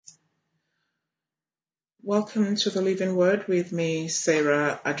Welcome to the Living Word with me,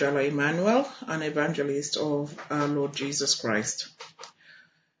 Sarah Ajala Emmanuel, an evangelist of our Lord Jesus Christ.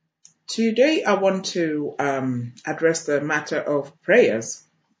 Today I want to address the matter of prayers.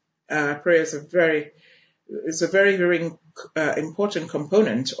 Prayers is a very, very important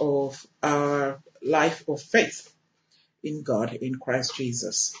component of our life of faith in God, in Christ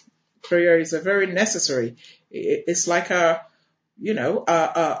Jesus. Prayer is a very necessary. It's like a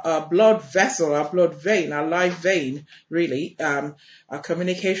blood vessel, our blood vein, our life vein, really, a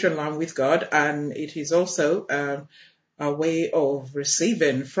communication line with God. And it is also a way of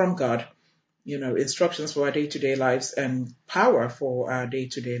receiving from God, instructions for our day-to-day lives and power for our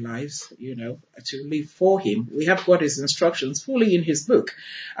day-to-day lives, to live for Him. We have got His instructions fully in His book.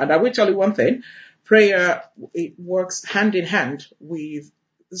 And I will tell you one thing, prayer, it works hand in hand with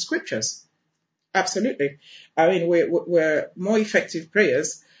the scriptures. Absolutely. I mean, we're more effective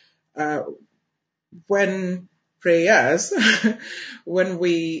prayers when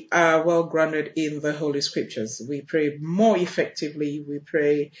we are well grounded in the Holy Scriptures. We pray more effectively. We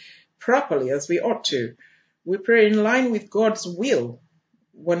pray properly as we ought to. We pray in line with God's will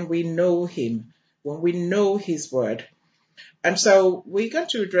when we know Him, when we know His word. And so we're going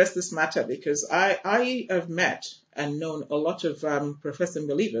to address this matter because I have met and known a lot of professing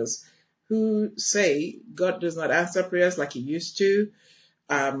believers who say God does not answer prayers like He used to.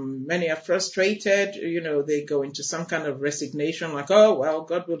 Many are frustrated. They go into some kind of resignation like, oh, well,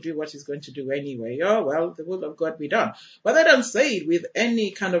 God will do what He's going to do anyway. Oh, well, the will of God be done. But they don't say it with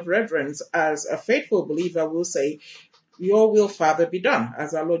any kind of reverence. As a faithful believer will say, your will, Father, be done.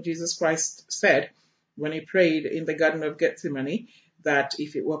 As our Lord Jesus Christ said when He prayed in the Garden of Gethsemane, that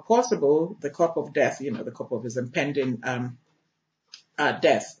if it were possible, the cup of death, the cup of His impending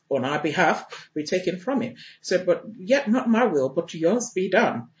death on our behalf be taken from Him. So, but yet not my will, but yours be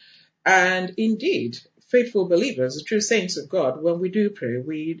done. And indeed, faithful believers, the true saints of God, when we do pray,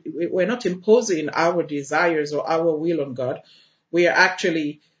 we're not imposing our desires or our will on God. We are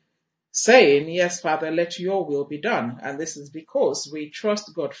actually saying, yes, Father, let your will be done. And this is because we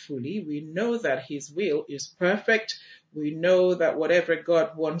trust God fully. We know that His will is perfect. We know that whatever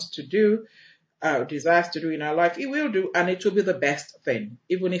God wants to do, desires to do in our life, He will do, and it will be the best thing,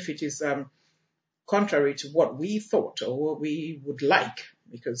 even if it is contrary to what we thought or what we would like,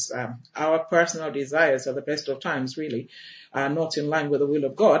 because our personal desires at the best of times really are not in line with the will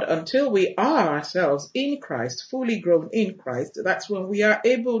of God. Until we are ourselves in Christ, fully grown in Christ, that's when we are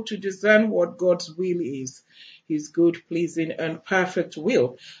able to discern what God's will is, His good, pleasing, and perfect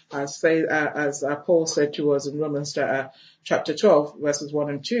will, as Paul said to us in Romans chapter 12, verses 1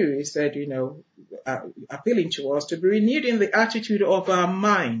 and 2. He said, appealing to us to be renewed in the attitude of our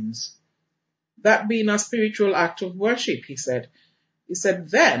minds, that being a spiritual act of worship, he said. He said,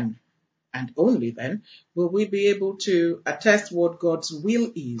 then, and only then, will we be able to attest what God's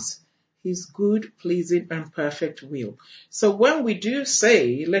will is, His good, pleasing, and perfect will. So when we do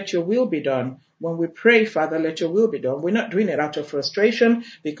say, let your will be done, when we pray, Father, let your will be done, we're not doing it out of frustration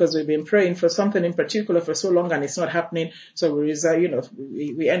because we've been praying for something in particular for so long and it's not happening. So we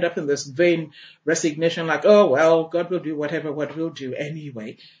end up in this vain resignation like, oh, well, God will do whatever what we'll do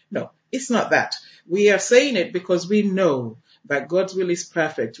anyway. No, it's not that. We are saying it because we know that God's will is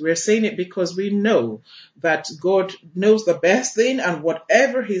perfect. We're saying it because we know that God knows the best thing, and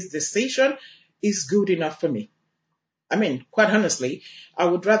whatever His decision is good enough for me. I mean, quite honestly, I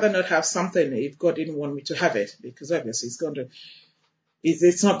would rather not have something if God didn't want me to have it, because obviously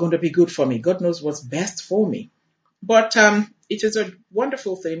it's not going to be good for me. God knows what's best for me. But it is a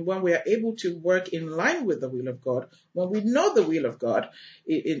wonderful thing when we are able to work in line with the will of God, when we know the will of God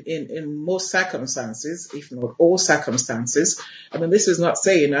in most circumstances, if not all circumstances. I mean, this is not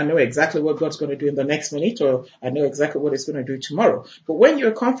saying I know exactly what God's going to do in the next minute or I know exactly what He's going to do tomorrow. But when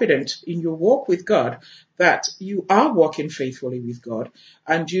you're confident in your walk with God, that you are walking faithfully with God,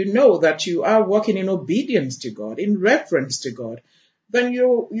 and you know that you are walking in obedience to God, in reverence to God, then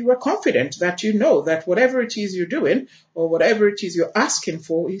you are confident that you know that whatever it is you're doing or whatever it is you're asking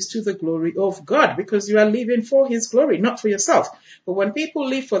for is to the glory of God, because you are living for His glory, not for yourself. But when people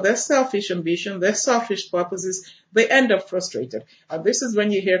live for their selfish ambition, their selfish purposes, they end up frustrated. And this is when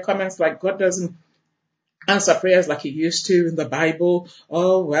you hear comments like God doesn't answer prayers like He used to in the Bible.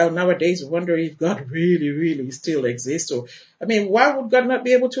 Oh, well, nowadays we wonder if God really, really still exists. Why would God not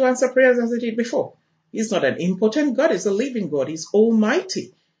be able to answer prayers as He did before? He's not an impotent God. He's a living God. He's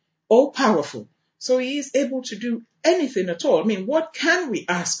almighty, all powerful. So He is able to do anything at all. What can we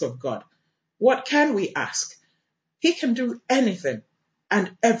ask of God? What can we ask? He can do anything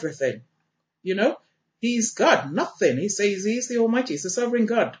and everything. He's God, nothing. He says He's the almighty. He's the sovereign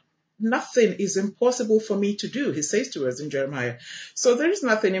God. nothing is impossible for me to do, he says to us in Jeremiah. So there is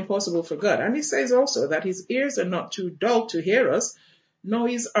nothing impossible for God. And he says also that his ears are not too dull to hear us, nor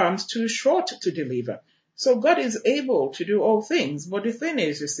his arms too short to deliver. So God is able to do all things. But the thing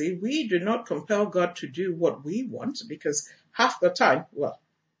is, you see, we do not compel God to do what we want, because half the time, well,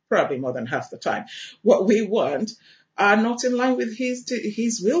 probably more than half the time, what we want are not in line with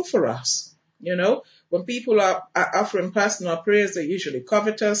his will for us. You know, when people are offering personal prayers, they're usually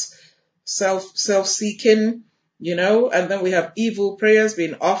covetous, self-seeking, you know, and then we have evil prayers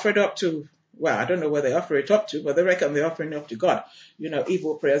being offered up to, well, I don't know where they offer it up to, but they reckon they're offering it up to God. You know,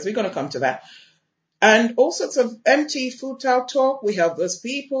 evil prayers. We're going to come to that. And all sorts of empty, futile talk. We have those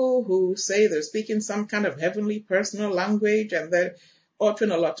people who say they're speaking some kind of heavenly personal language, and they're uttering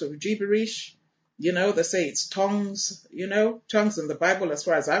a lot of gibberish. You know, they say it's tongues, you know, tongues in the Bible, as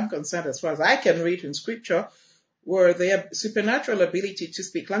far as I'm concerned, as far as I can read in scripture, were their supernatural ability to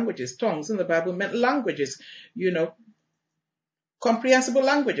speak languages. Tongues in the Bible meant languages, you know, comprehensible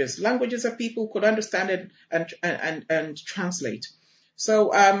languages, languages that people could understand it and translate.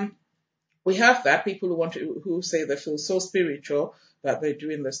 So, we have that, people who say they feel so spiritual that they're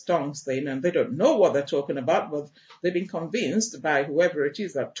doing this tongues thing, and they don't know what they're talking about, but they've been convinced by whoever it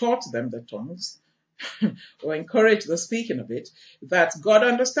is that taught them the tongues or encouraged the speaking of it, that God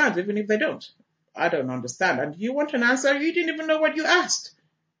understands, even if they don't. I don't understand. And you want an answer, you didn't even know what you asked.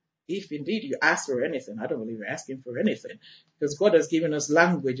 If indeed you ask for anything, I don't believe you're asking for anything, because God has given us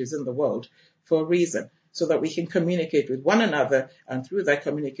languages in the world for a reason, so that we can communicate with one another, and through that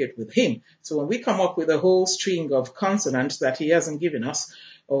communicate with him. So when we come up with a whole string of consonants that he hasn't given us,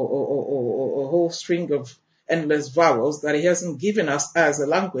 or a whole string of endless vowels that he hasn't given us as a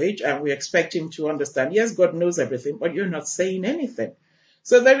language, and we expect him to understand, yes, God knows everything, but you're not saying anything.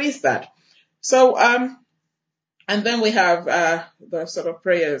 So there is that. So, and then we have the sort of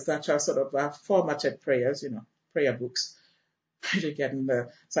prayers that are sort of formatted prayers, you know, prayer books. You get in the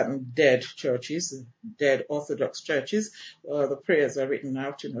certain dead churches, dead Orthodox churches, the prayers are written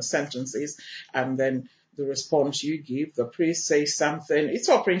out, you know, sentences, and then the response you give, the priest says something, it's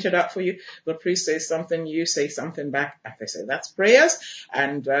all printed out for you. The priest says something, you say something back, and they say that's prayers,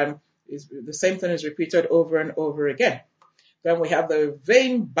 and the same thing is repeated over and over again. Then we have the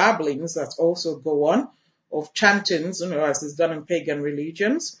vain babblings that also go on of chantings, you know, as is done in pagan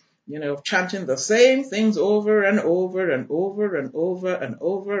religions. You know, chanting the same things over and over and over and over and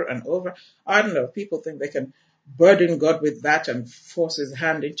over and over. I don't know, people think they can burden God with that and force his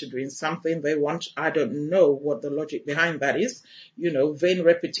hand into doing something they want. I don't know what the logic behind that is. You know, vain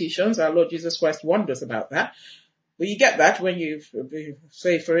repetitions. Our Lord Jesus Christ warned us about that. But you get that when you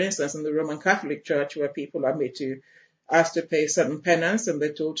say, for instance, in the Roman Catholic Church, where people are made to asked to pay certain penance, and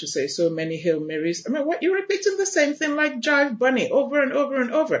they're told to say so many Hail Marys. I mean, what, you're repeating the same thing like Jive Bunny over and over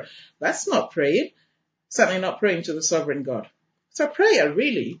and over. That's not praying. Certainly not praying to the sovereign God. So prayer,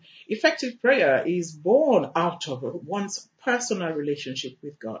 really, effective prayer is born out of one's personal relationship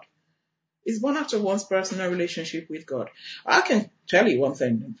with God. It's born out of one's personal relationship with God. I can tell you one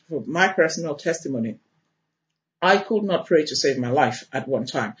thing, from my personal testimony. I could not pray to save my life at one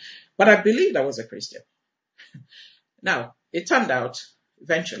time, but I believed I was a Christian. Now, it turned out,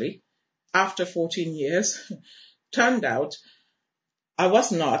 eventually, after 14 years, turned out I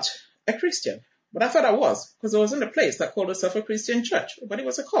was not a Christian. But I thought I was, because I was in a place that called itself a Christian church, but it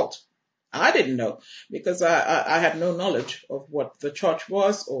was a cult. I didn't know, because I had no knowledge of what the church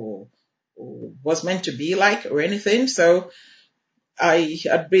was or was meant to be like or anything. So I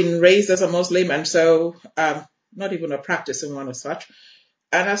had been raised as a Muslim, and so not even a practicing one as such.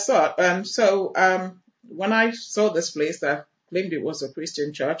 And I thought, when I saw this place that claimed it was a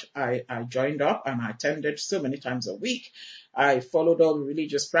Christian church, I joined up, and I attended so many times a week. I followed all the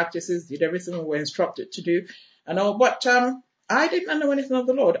religious practices, did everything we were instructed to do, and all. But I did not know anything of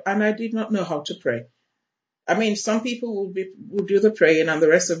the Lord, and I did not know how to pray. I mean, some people will do the praying, and the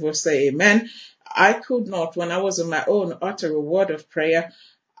rest of us say amen. I could not, when I was on my own, utter a word of prayer.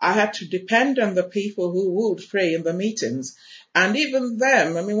 I had to depend on the people who would pray in the meetings. And even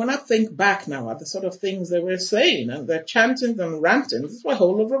them, I mean, when I think back now at the sort of things they were saying, and their chanting and ranting, this was a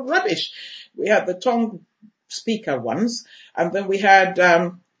whole lot of rubbish. We had the tongue speaker ones, and then we had,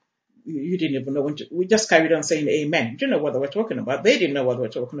 you didn't even know we just carried on saying amen. Do you know what they were talking about? They didn't know what they were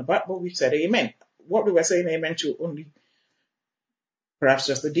talking about, but we said amen. What we were saying amen to, only perhaps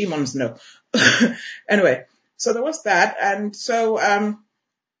just the demons know. Anyway, so there was that, and so,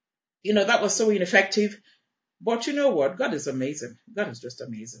 that was so ineffective. But you know what? God is amazing. God is just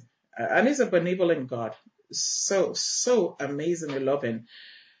amazing. And he's a benevolent God. So amazingly loving.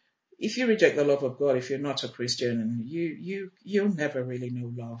 if you reject the love of God, if you're not a Christian, you'll never really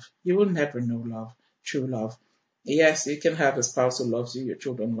know love. You will never know love, true love. Yes, you can have a spouse who loves you, your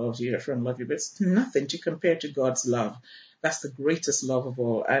children love you, your friend loves you, but it's nothing to compare to God's love. That's the greatest love of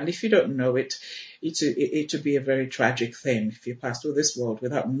all. And if you don't know it, it would be a very tragic thing if you pass through this world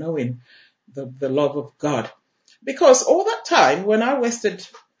without knowing the love of God. Because all that time, when I wasted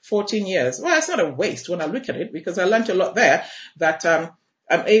 14 years, well, it's not a waste when I look at it, because I learned a lot there that I'm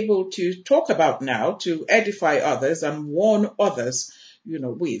able to talk about now, to edify others and warn others,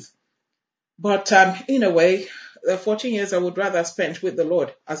 with. But in a way, the 14 years I would rather have spent with the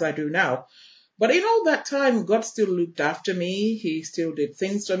Lord as I do now. But in all that time, God still looked after me. He still did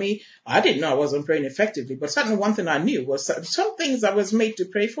things for me. I didn't know I wasn't praying effectively, but certainly one thing I knew was some things I was made to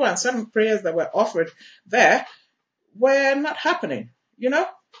pray for and some prayers that were offered there were not happening.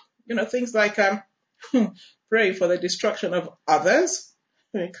 Things like praying for the destruction of others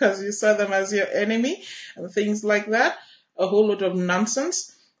because you saw them as your enemy and things like that. A whole lot of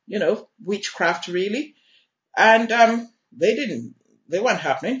nonsense, witchcraft really. And they weren't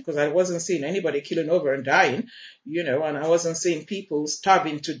happening because I wasn't seeing anybody killing over and dying, and I wasn't seeing people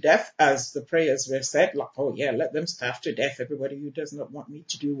starving to death as the prayers were said, like, oh yeah, let them starve to death, everybody who does not want me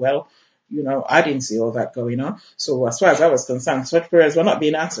to do well. I didn't see all that going on. So as far as I was concerned, such prayers were not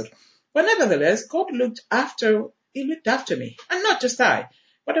being answered. But nevertheless, God looked after me, and not just I,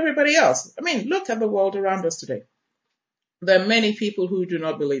 but everybody else. I mean, look at the world around us today. There are many people who do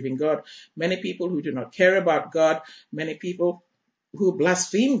not believe in God, many people who do not care about God, many people who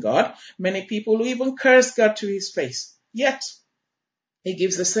blaspheme God, many people who even curse God to his face. Yet, he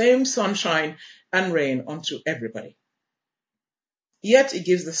gives the same sunshine and rain unto everybody. Yet, he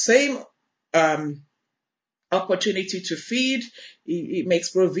gives the same opportunity to feed. He makes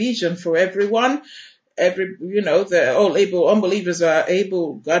provision for everyone. They're all able, unbelievers are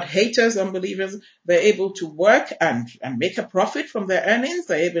able, God haters, unbelievers, they're able to work and make a profit from their earnings.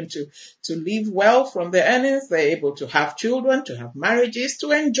 They're able to live well from their earnings. They're able to have children, to have marriages,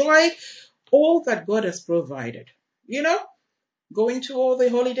 to enjoy all that God has provided. Going to all the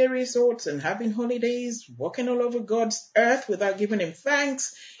holiday resorts and having holidays, walking all over God's earth without giving him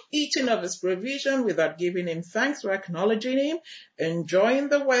thanks, eating of his provision without giving him thanks or acknowledging him, enjoying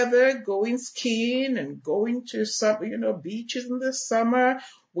the weather, going skiing and going to some, beaches in the summer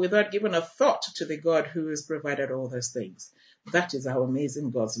without giving a thought to the God who has provided all those things. That is how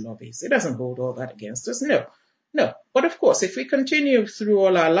amazing God's love is. It doesn't hold all that against us. No. But of course, if we continue through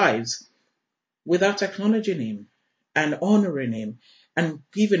all our lives without acknowledging him and honoring him and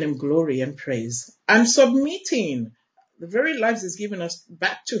giving him glory and praise and submitting the very lives he's given us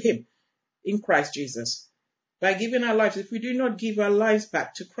back to him in Christ Jesus. By giving our lives, if we do not give our lives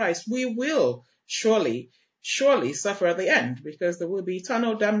back to Christ, we will surely suffer at the end, because there will be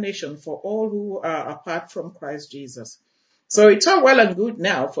eternal damnation for all who are apart from Christ Jesus. So it's all well and good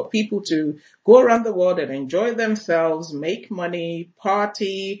now for people to go around the world and enjoy themselves, make money,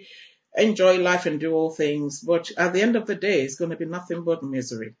 party, enjoy life and do all things. But at the end of the day, it's going to be nothing but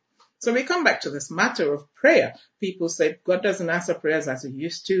misery. So we come back to this matter of prayer. People say God doesn't answer prayers as he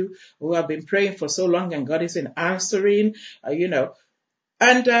used to. We have been praying for so long and God isn't answering,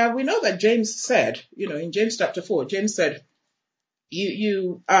 And we know that James said, in James chapter 4, James said,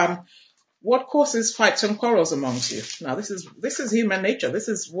 what causes fights and quarrels amongst you? Now, this is human nature. This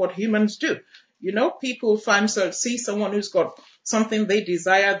is what humans do. People see someone who's got something they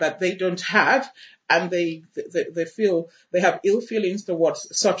desire that they don't have, and they feel they have ill feelings towards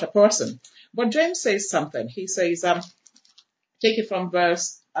such a person. But James says something. He says, take it from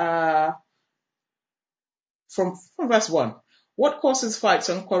verse from verse 1. What causes fights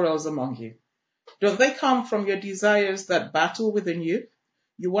and quarrels among you? Don't they come from your desires that battle within you?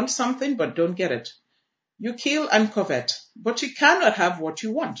 You want something but don't get it. You kill and covet, but you cannot have what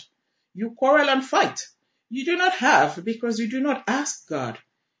you want. You quarrel and fight. You do not have because you do not ask God.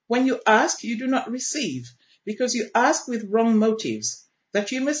 When you ask, you do not receive, because you ask with wrong motives,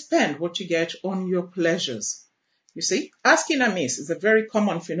 that you may spend what you get on your pleasures. You see, asking amiss is a very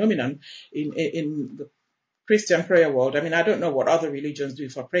common phenomenon in the Christian prayer world. I mean, I don't know what other religions do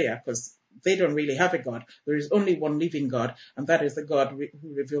for prayer, because they don't really have a God. There is only one living God, and that is the God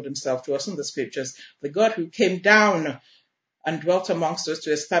who revealed himself to us in the scriptures, the God who came down and dwelt amongst us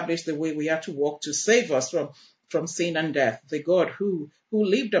to establish the way we are to walk, to save us from sin and death, the God who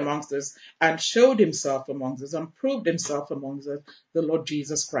lived amongst us and showed himself amongst us and proved himself amongst us, the Lord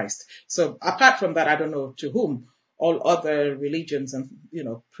Jesus Christ. So apart from that, I don't know to whom all other religions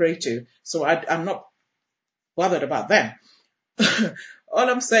pray to. So I'm not bothered about them. All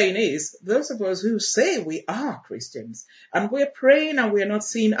I'm saying is, those of us who say we are Christians and we're praying and we're not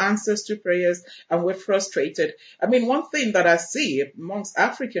seeing answers to prayers and we're frustrated. I mean, one thing that I see amongst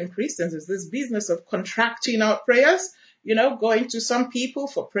African Christians is this business of contracting out prayers. Going to some people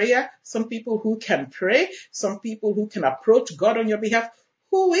for prayer, some people who can pray, some people who can approach God on your behalf.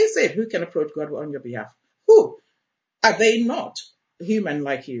 Who is it who can approach God on your behalf? Who? Are they not human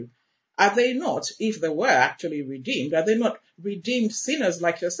like you? Are they not, if they were actually redeemed, are they not redeemed sinners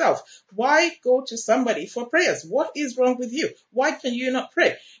like yourself? Why go to somebody for prayers? What is wrong with you? Why can you not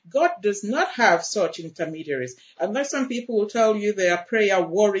pray? God does not have such intermediaries. Unless some people will tell you they are prayer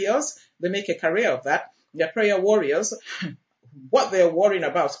warriors, they make a career of that. They're prayer warriors. What they're worrying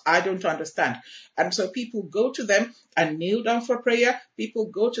about, I don't understand. And so people go to them and kneel down for prayer. People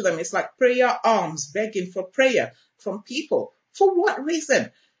go to them. It's like prayer arms begging for prayer from people. For what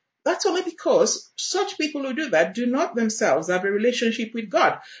reason? That's only because such people who do that do not themselves have a relationship with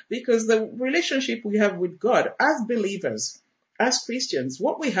God. Because the relationship we have with God as believers, as Christians,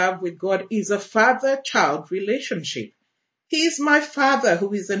 what we have with God is a father-child relationship. He is my Father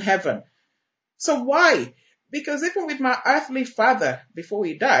who is in heaven. So why? Because even with my earthly father before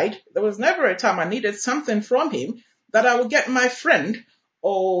he died, there was never a time I needed something from him that I would get my friend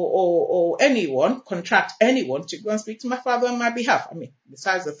or anyone, contract anyone to go and speak to my father on my behalf. I mean,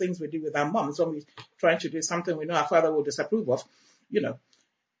 besides the things we do with our moms when we're trying to do something we know our father will disapprove of,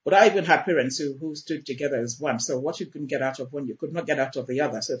 But I even had parents who stood together as one. So what you couldn't get out of one, you could not get out of the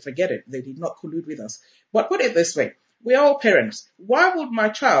other. So forget it. They did not collude with us. But put it this way. We're all parents. Why would my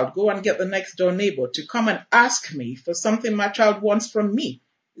child go and get the next door neighbor to come and ask me for something my child wants from me?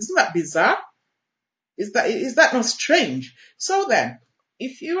 Isn't that bizarre? Is that not strange? So then,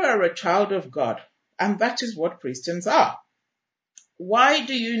 if you are a child of God, and that is what Christians are, why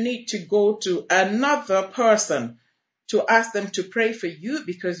do you need to go to another person to ask them to pray for you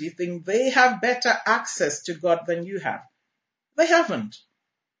because you think they have better access to God than you have? They haven't.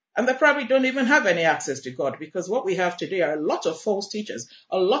 And they probably don't even have any access to God, because what we have today are a lot of false teachers,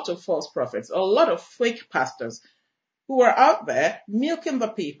 a lot of false prophets, a lot of fake pastors who are out there milking the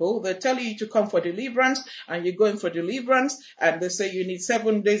people. They tell you to come for deliverance, and you're going for deliverance, and they say you need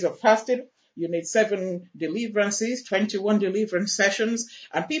 7 days of fasting, you need 7 deliverances, 21 deliverance sessions,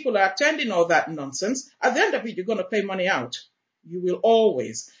 and people are attending all that nonsense. At the end of it, you're going to pay money out. You will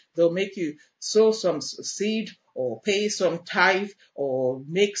always. They'll make you sow some seed or pay some tithe or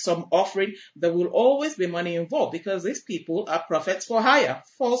make some offering. There will always be money involved because these people are prophets for hire,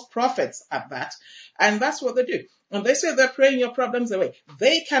 false prophets at that. And that's what they do. And they say they're praying your problems away.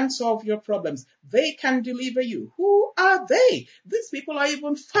 They can solve your problems. They can deliver you. Who are they? These people are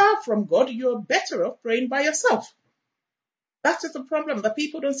even far from God. You're better off praying by yourself. That is the problem that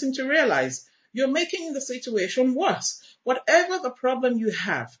people don't seem to realize. You're making the situation worse. Whatever the problem you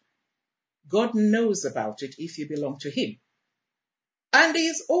have, God knows about it if you belong to Him. And He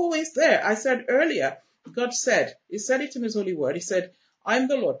is always there. I said earlier, God said, He said it in His holy word. He said, I'm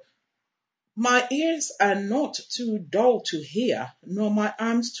the Lord. My ears are not too dull to hear, nor my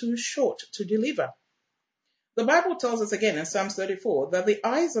arms too short to deliver. The Bible tells us again in Psalms 34 that the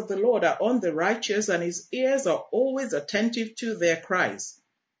eyes of the Lord are on the righteous and His ears are always attentive to their cries.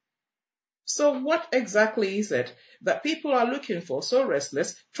 So what exactly is it that people are looking for, so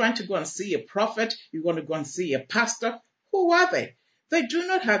restless, trying to go and see a prophet, you want to go and see a pastor? Who are they? They do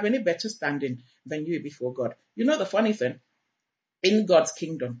not have any better standing than you before God. You know the funny thing? In God's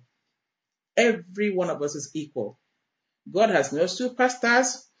kingdom, every one of us is equal. God has no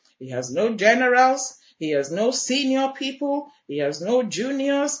superstars. He has no generals. He has no senior people. He has no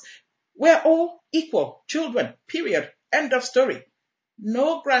juniors. We're all equal children, period. End of story.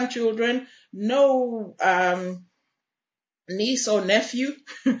 No grandchildren, no niece or nephew,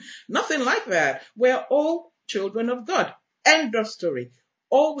 nothing like that. We're all children of God. End of story.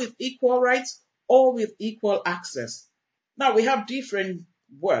 All with equal rights, all with equal access. Now, we have different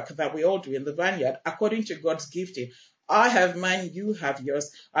work that we all do in the vineyard according to God's gifting. I have mine, you have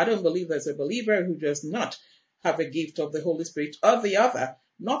yours. I don't believe there's a believer who does not have a gift of the Holy Spirit or the other.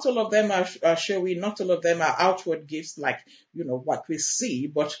 Not all of them are showy, not all of them are outward gifts like, what we see,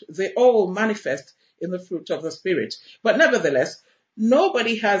 but they all manifest in the fruit of the Spirit. But nevertheless,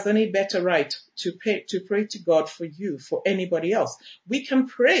 nobody has any better right to pray to God for you, for anybody else. We can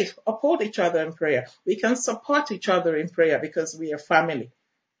pray, uphold each other in prayer. We can support each other in prayer because we are family.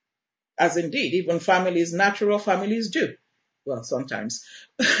 As indeed, even natural families do. Well, sometimes.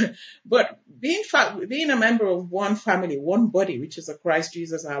 But being a member of one family, one body, which is a Christ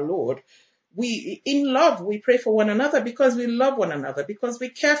Jesus our Lord, in love, we pray for one another because we love one another, because we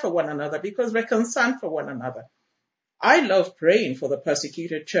care for one another, because we're concerned for one another. I love praying for the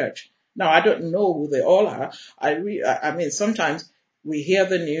persecuted church. Now, I don't know who they all are. I mean, sometimes we hear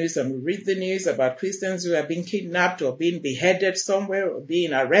the news and we read the news about Christians who are being kidnapped or being beheaded somewhere or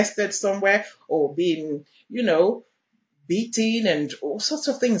being arrested somewhere or being, beaten and all sorts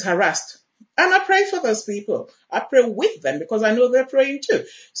of things, harassed. And I pray for those people. I pray with them because I know they're praying too.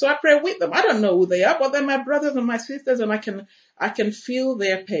 So I pray with them. I don't know who they are, but they're my brothers and my sisters, and I can feel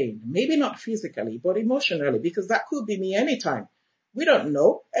their pain. Maybe not physically, but emotionally, because that could be me anytime. We don't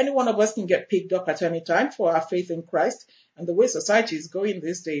know. Any one of us can get picked up at any time for our faith in Christ. And the way society is going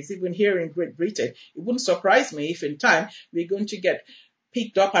these days, even here in Great Britain, it wouldn't surprise me if in time we're going to get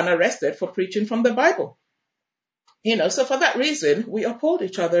picked up and arrested for preaching from the Bible. So for that reason, we uphold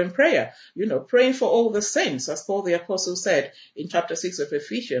each other in prayer, praying for all the saints, as Paul the Apostle said in chapter 6 of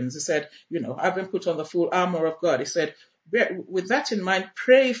Ephesians. He said, having put on the full armor of God, he said, with that in mind,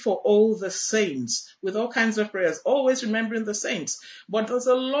 pray for all the saints with all kinds of prayers, always remembering the saints. But there's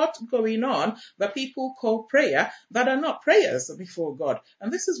a lot going on that people call prayer that are not prayers before God.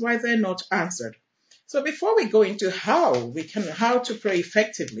 And this is why they're not answered. So before we go into how to pray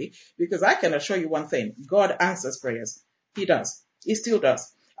effectively, because I can assure you one thing, God answers prayers. He does. He still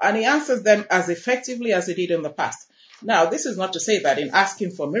does. And he answers them as effectively as he did in the past. Now, this is not to say that in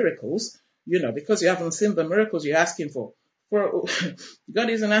asking for miracles, because you haven't seen the miracles you're asking for God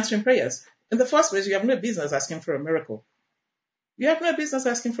isn't answering prayers. In the first place, you have no business asking for a miracle. You have no business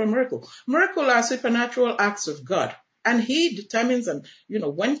asking for a miracle. Miracles are supernatural acts of God. And he determines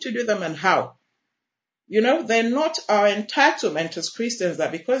when to do them and how. They're not our entitlement as Christians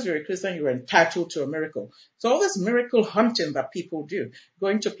that because you're a Christian, you're entitled to a miracle. So all this miracle hunting that people do,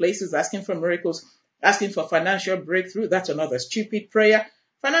 going to places, asking for miracles, asking for financial breakthrough, that's another stupid prayer.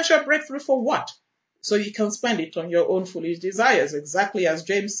 Financial breakthrough for what? So you can spend it on your own foolish desires, exactly as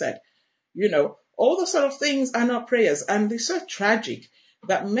James said. All those sort of things are not prayers. And it's so tragic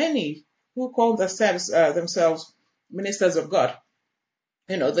that many who call themselves ministers of God,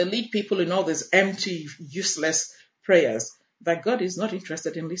 they lead people in all these empty, useless prayers that God is not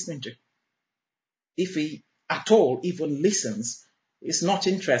interested in listening to. If he at all even listens, he's not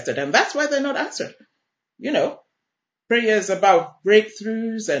interested. And that's why they're not answered. Prayers about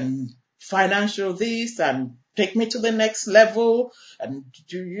breakthroughs and financial this and take me to the next level and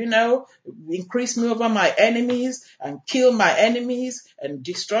increase me over my enemies and kill my enemies and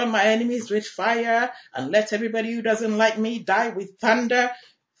destroy my enemies with fire and let everybody who doesn't like me die with thunder.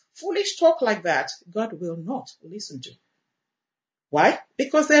 Foolish talk like that, God will not listen to. Why?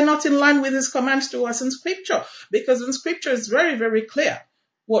 Because they're not in line with his commands to us in scripture. Because in scripture it's very, very clear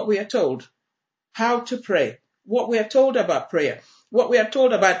what we are told, how to pray, what we are told about prayer, what we are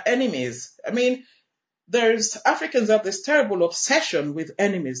told about enemies. I mean, Africans have this terrible obsession with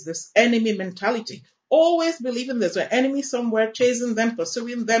enemies, this enemy mentality, always believing there's an enemy somewhere chasing them,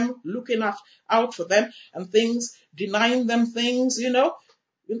 pursuing them, looking out for them and things, denying them things, In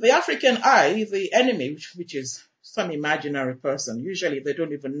the African eye, the enemy, which is some imaginary person, usually they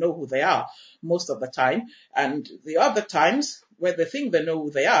don't even know who they are most of the time. And the other times where they think they know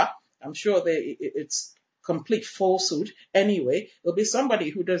who they are, I'm sure it's complete falsehood anyway. There'll be somebody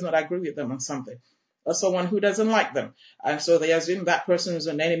who does not agree with them on something, or someone who doesn't like them. And so they assume that person is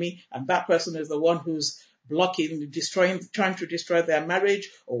an enemy, and that person is the one who's blocking, trying to destroy their marriage,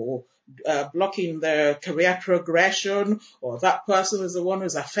 or blocking their career progression, or that person is the one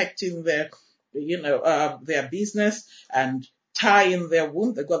who's affecting their business and tying their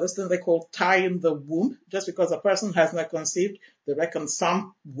womb. They've got this thing they call tying the womb. Just because a person has not conceived, they reckon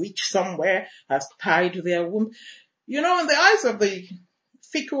some witch somewhere has tied their womb. In the eyes of the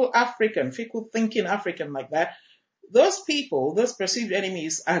fickle thinking African like that, those people, those perceived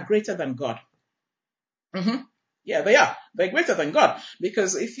enemies are greater than God. Yeah, they are. They're greater than God.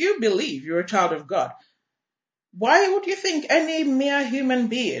 Because if you believe you're a child of God, why would you think any mere human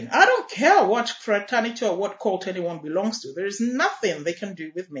being, I don't care what fraternity or what cult anyone belongs to, there is nothing they can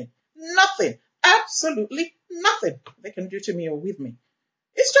do with me. Nothing. Absolutely nothing they can do to me or with me.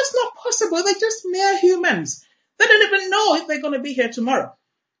 It's just not possible. They're just mere humans. They don't even know if they're going to be here tomorrow.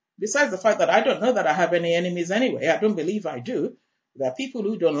 Besides the fact that I don't know that I have any enemies anyway. I don't believe I do. There are people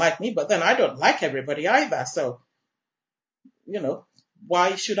who don't like me, but then I don't like everybody either. So,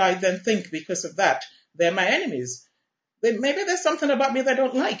 why should I then think because of that they're my enemies? Maybe there's something about me they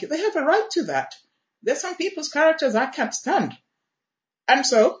don't like. They have a right to that. There's some people's characters I can't stand. And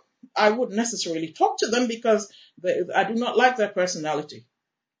so I wouldn't necessarily talk to them because I do not like their personality.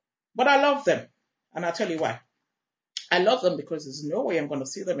 But I love them. And I'll tell you why. I love them because there's no way I'm going to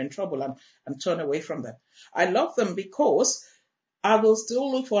see them in trouble and turn away from them. I love them because I will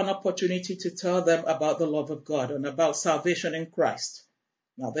still look for an opportunity to tell them about the love of God and about salvation in Christ.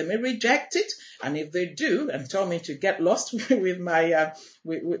 Now, they may reject it, and if they do and tell me to get lost with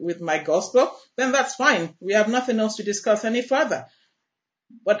my gospel, then that's fine. We have nothing else to discuss any further.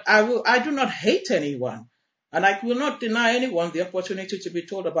 But I do not hate anyone, and I will not deny anyone the opportunity to be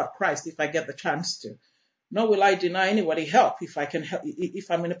told about Christ if I get the chance to. Nor will I deny anybody help if I can help,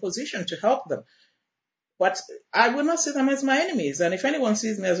 if I'm in a position to help them. But I will not see them as my enemies. And if anyone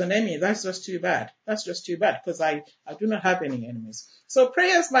sees me as an enemy, that's just too bad. That's just too bad, because I do not have any enemies. So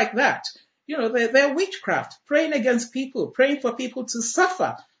prayers like that, they're witchcraft, praying against people, praying for people to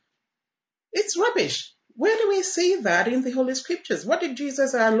suffer. It's rubbish. Where do we see that in the Holy Scriptures? What did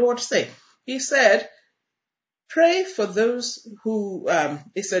Jesus, our Lord, say? He said, pray for those who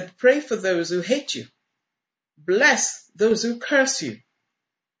hate you. Bless those who curse you.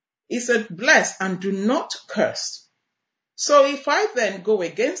 He said, bless and do not curse. So if I then go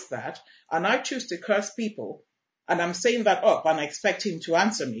against that and I choose to curse people, and I'm saying that up and I expect him to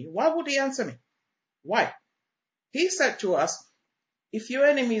answer me, why would he answer me? Why? He said to us, if your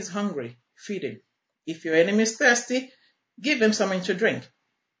enemy is hungry, feed him. If your enemy is thirsty, give him something to drink.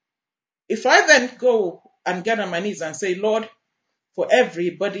 If I then go and get on my knees and say, Lord, for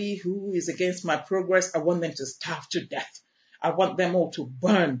everybody who is against my progress, I want them to starve to death. I want them all to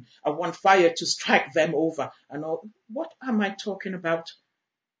burn. I want fire to strike them over. And all. What am I talking about?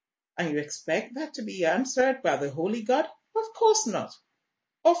 And you expect that to be answered by the Holy God? Of course not.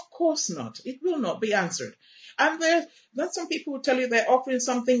 Of course not. It will not be answered. And then some people will tell you they're offering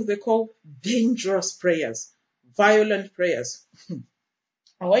something they call dangerous prayers, violent prayers. And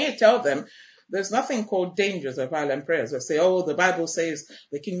when you tell them, there's nothing called dangerous or violent prayers. They say, oh, the Bible says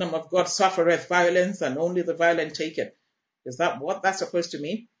the kingdom of God suffereth violence and only the violent take it. Is that what that's supposed to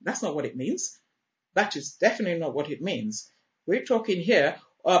mean? That's not what it means. That is definitely not what it means. We're talking here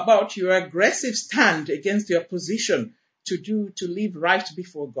about your aggressive stand against your position to live right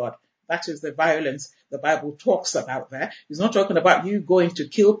before God. That is the violence the Bible talks about there. It's not talking about you going to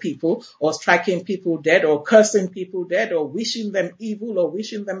kill people or striking people dead or cursing people dead or wishing them evil or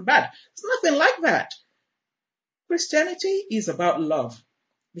wishing them bad. It's nothing like that. Christianity is about love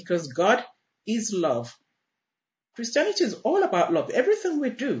because God is love. Christianity is all about love. Everything we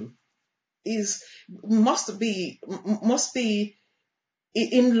do must be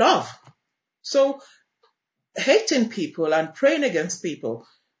in love. So hating people and praying against people,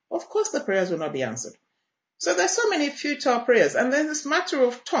 of course the prayers will not be answered. So there's so many futile prayers. And then this matter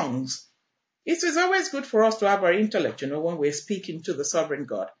of tongues. It is always good for us to have our intellect, when we're speaking to the sovereign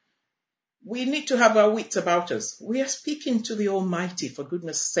God. We need to have our wits about us. We are speaking to the Almighty, for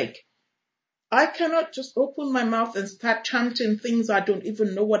goodness sake. I cannot just open my mouth and start chanting things I don't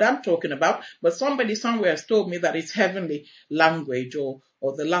even know what I'm talking about, but somebody somewhere has told me that it's heavenly language or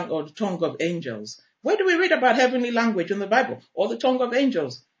the tongue of angels. Where do we read about heavenly language in the Bible or the tongue of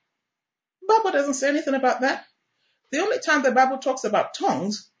angels? The Bible doesn't say anything about that. The only time the Bible talks about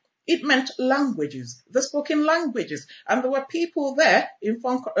tongues, it meant languages, the spoken languages. And there were people there in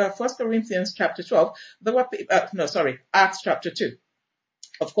 1 Corinthians chapter 12. Acts chapter 2.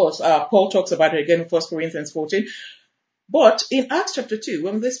 Of course, Paul talks about it again in 1 Corinthians 14. But in Acts chapter 2,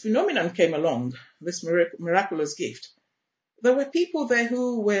 when this phenomenon came along, this miraculous gift, there were people there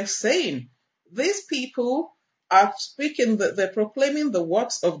who were saying, these people are speaking, they're proclaiming the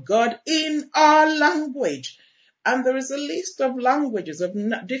works of God in our language. And there is a list of languages of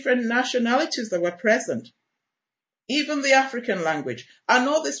different nationalities that were present, even the African language. And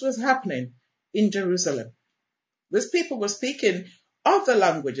all this was happening in Jerusalem. These people were speaking other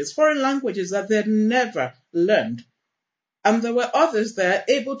languages, foreign languages that they'd never learned. And there were others there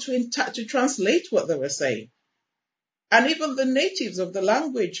able to translate what they were saying. And even the natives of the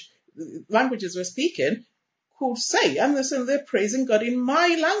languages were speaking could say, and they're praising God in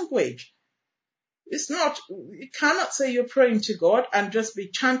my language. You cannot say you're praying to God and just be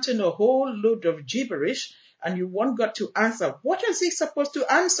chanting a whole load of gibberish and you want God to answer. What is he supposed to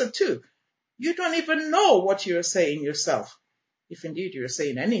answer to? You don't even know what you're saying yourself, if indeed you're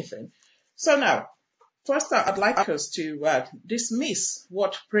saying anything. So now, first I'd like us to dismiss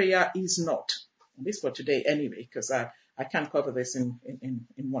what prayer is not. This for today anyway, because I can't cover this in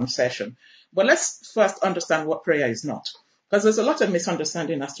one session. But let's first understand what prayer is not, because there's a lot of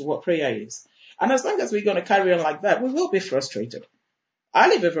misunderstanding as to what prayer is. And as long as we're going to carry on like that, we will be frustrated. I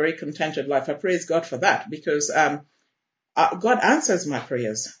live a very contented life. I praise God for that, because God answers my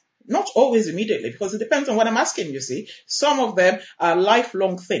prayers. Not always immediately, because it depends on what I'm asking, you see. Some of them are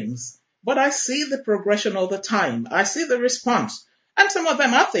lifelong things, but I see the progression all the time. I see the response. And some of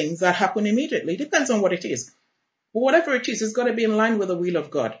them are things that happen immediately. It depends on what it is. But whatever it is, it's got to be in line with the will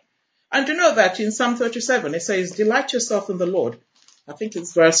of God. And to know that in Psalm 37, it says, delight yourself in the Lord. I think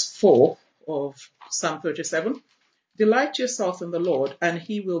it's verse 4 of Psalm 37. Delight yourself in the Lord, and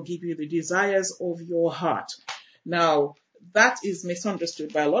he will give you the desires of your heart. Now, that is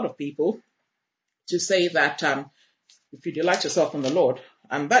misunderstood by a lot of people to say that if you delight yourself in the Lord,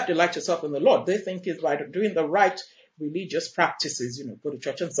 and that delight yourself in the Lord, they think is by doing the right religious practices, go to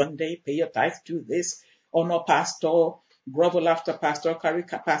church on Sunday, pay your tithe, do this, honor pastor, grovel after pastor, carry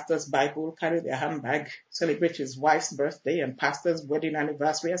pastor's Bible, carry their handbag, celebrate his wife's birthday and pastor's wedding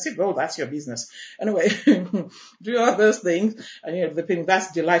anniversary. I said, well, that's your business. Anyway, do all those things, and the thing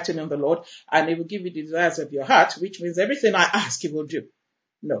that's delighting in the Lord, and he will give you the desires of your heart, which means everything I ask he will do.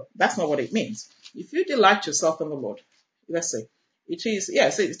 No, that's not what it means. If you delight yourself in the Lord, let's say, it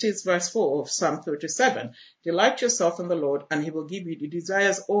is verse 4 of Psalm 37. Delight yourself in the Lord, and he will give you the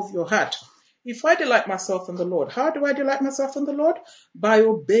desires of your heart. If I delight myself in the Lord, how do I delight myself in the Lord? By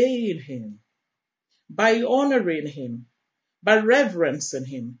obeying him, by honoring him, by reverencing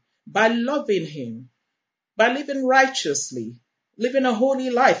him, by loving him, by living righteously, living a holy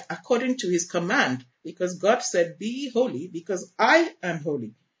life according to his command, because God said, be holy because I am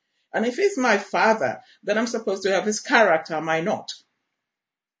holy. And if he's my father, then I'm supposed to have his character, am I not?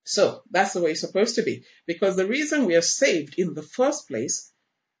 So that's the way it's supposed to be. Because the reason we are saved in the first place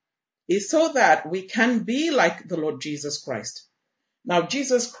is so that we can be like the Lord Jesus Christ. Now,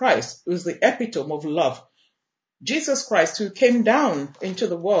 Jesus Christ is the epitome of love. Jesus Christ, who came down into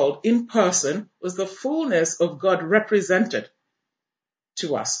the world in person, was the fullness of God represented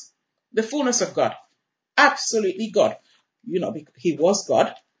to us. The fullness of God. Absolutely God. He was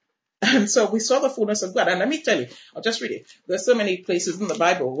God. And so we saw the fullness of God. And let me tell you, I'll just read it. There's so many places in the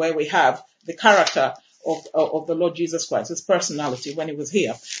Bible where we have the character of the Lord Jesus Christ, his personality when he was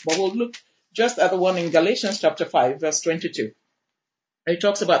here. But we'll look just at the one in Galatians chapter 5, verse 22. It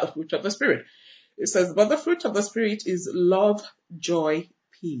talks about the fruit of the Spirit. It says, but the fruit of the Spirit is love, joy,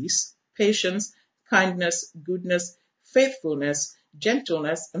 peace, patience, kindness, goodness, faithfulness,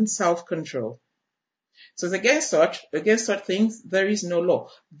 gentleness, and self-control. So against such things, there is no law.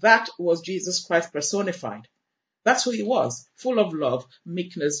 That was Jesus Christ personified. That's who he was, full of love,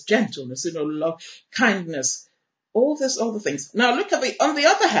 meekness, gentleness, love, kindness, all the things. Now look at on the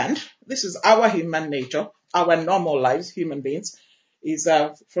other hand, this is our human nature, our normal lives, human beings, is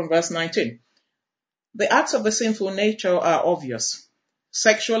from verse 19. The acts of the sinful nature are obvious.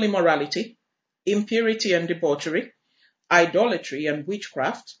 Sexual immorality, impurity and debauchery, idolatry and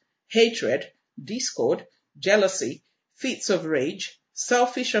witchcraft, hatred, discord, jealousy, fits of rage,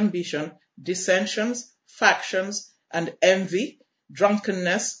 selfish ambition, dissensions, factions, and envy,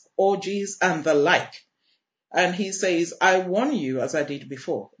 drunkenness, orgies, and the like. And he says, I warn you, as I did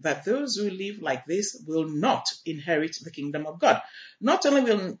before, that those who live like this will not inherit the kingdom of God. Not only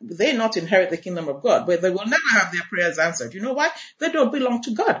will they not inherit the kingdom of God, but they will never have their prayers answered. You know why? They don't belong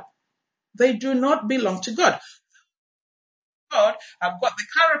to God. They do not belong to God. God have got the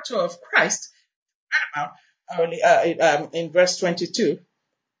character of Christ in verse 22,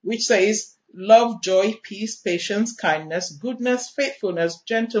 which says, love, joy, peace, patience, kindness, goodness, faithfulness,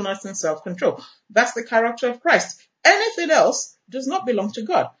 gentleness, and self-control. That's the character of Christ. Anything else does not belong to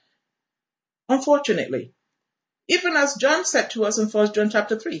God, unfortunately. Even as John said to us in 1 John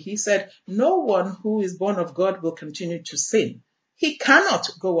chapter 3, he said, no one who is born of God will continue to sin. He cannot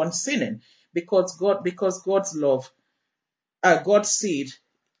go on sinning because God's love, God's seed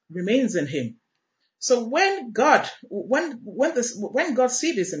remains in him. So when God's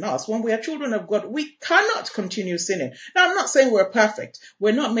seed is in us, when we are children of God, we cannot continue sinning. Now, I'm not saying we're perfect.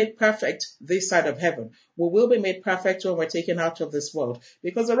 We're not made perfect this side of heaven. We will be made perfect when we're taken out of this world.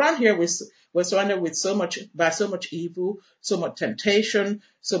 Because around here, we're surrounded with so much evil, so much temptation,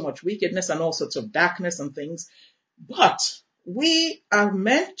 so much wickedness, and all sorts of darkness and things. But we are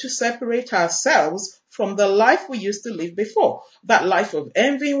meant to separate ourselves from the life we used to live before. That life of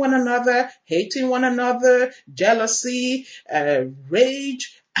envying one another, hating one another, jealousy,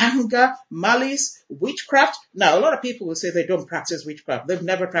 rage, anger, malice, witchcraft. Now, a lot of people will say they don't practice witchcraft. They've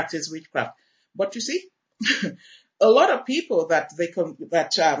never practiced witchcraft. But you see, a lot of people that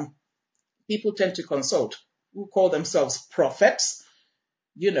people tend to consult, who call themselves prophets,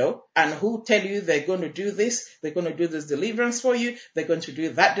 and who tell you they're going to do this, they're going to do this deliverance for you, they're going to do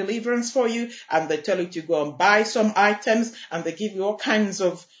that deliverance for you, and they tell you to go and buy some items, and they give you all kinds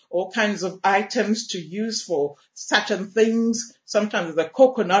of items to use for certain things. Sometimes it's a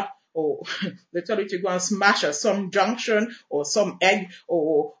coconut, or they tell you to go and smash at some junction or some egg,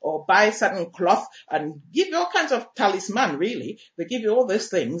 or buy certain cloth, and give you all kinds of talisman, really. They give you all these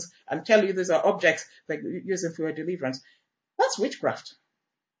things and tell you these are objects that you're using for your deliverance. That's witchcraft.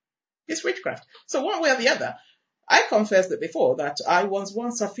 It's witchcraft. So one way or the other, I confessed it before that I was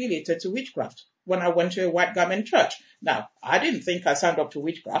once affiliated to witchcraft when I went to a white garment church. Now, I didn't think I signed up to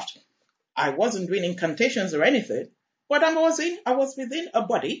witchcraft. I wasn't doing incantations or anything, but I was within a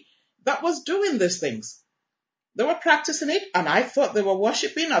body that was doing these things. They were practicing it, and I thought they were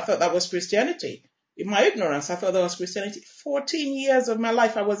worshiping. I thought that was Christianity. In my ignorance, I thought that was Christianity. 14 years of my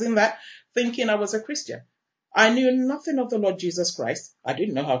life I was in that, thinking I was a Christian. I knew nothing of the Lord Jesus Christ. I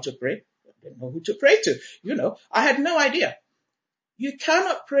didn't know how to pray. I didn't know who to pray to. I had no idea. You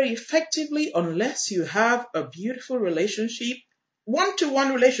cannot pray effectively unless you have a beautiful relationship,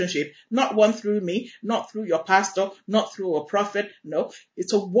 one-to-one relationship, not one through me, not through your pastor, not through a prophet. No,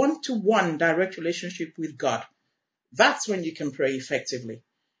 it's a one-to-one direct relationship with God. That's when you can pray effectively.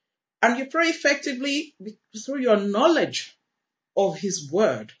 And you pray effectively through your knowledge of His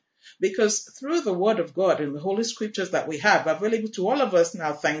Word. Because through the Word of God and the Holy Scriptures that we have available to all of us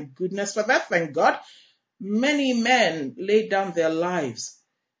now, thank goodness for that, thank God, many men laid down their lives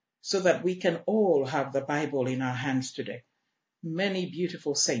so that we can all have the Bible in our hands today. Many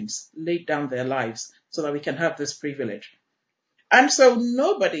beautiful saints laid down their lives so that we can have this privilege. And so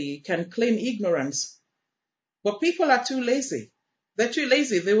nobody can claim ignorance, but people are too lazy. They're too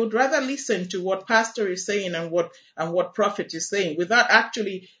lazy. They would rather listen to what pastor is saying and what prophet is saying without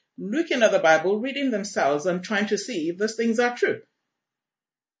actually looking at the Bible, reading themselves, and trying to see if those things are true.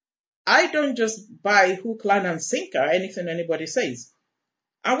 I don't just buy hook, line, and sinker anything anybody says.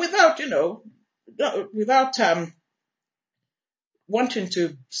 And without wanting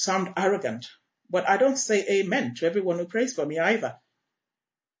to sound arrogant, but I don't say amen to everyone who prays for me either.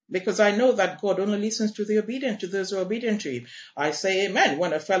 Because I know that God only listens to the obedient, to those who are obedient to Him. I say amen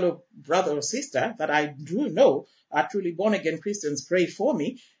when a fellow brother or sister that I do know are truly born-again Christians pray for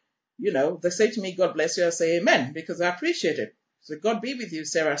me. They say to me, God bless you, I say amen, because I appreciate it. So God be with you,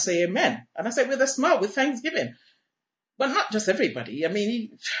 Sarah, I say amen. And I say with a smile, with thanksgiving. But not just everybody.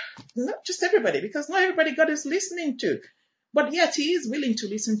 Not just everybody, because not everybody God is listening to. But yet He is willing to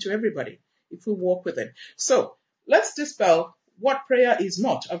listen to everybody if we walk with Him. So let's dispel what prayer is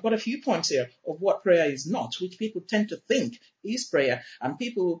not. I've got a few points here of what prayer is not, which people tend to think is prayer. And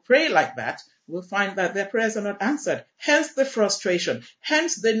people who pray like that will find that their prayers are not answered. Hence the frustration.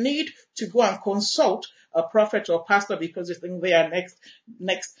 Hence the need to go and consult a prophet or pastor because you think they are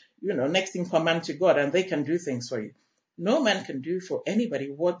next in command to God and they can do things for you. No man can do for anybody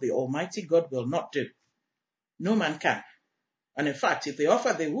what the Almighty God will not do. No man can. And in fact, if they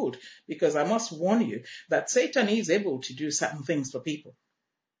offer, they would, because I must warn you that Satan is able to do certain things for people.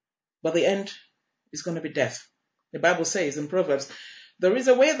 But the end is going to be death. The Bible says in Proverbs, there is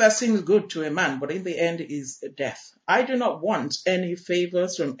a way that seems good to a man, but in the end is death. I do not want any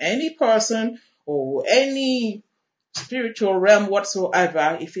favors from any person or any spiritual realm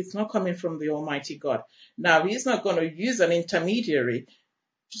whatsoever if it's not coming from the Almighty God. Now, He's not going to use an intermediary,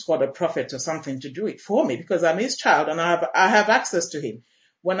 just called a prophet or something, to do it for me, because I'm His child and I have access to Him.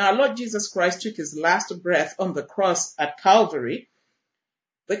 When our Lord Jesus Christ took His last breath on the cross at Calvary,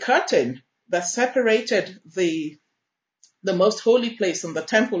 the curtain that separated the most holy place and the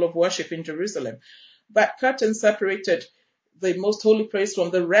temple of worship in Jerusalem, that curtain separated the most holy place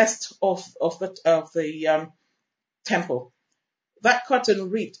from the rest of the temple. That curtain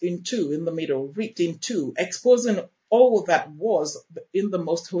ripped in two in the middle, ripped in two, exposing all that was in the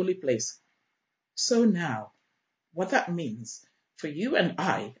most holy place. So now, what that means for you and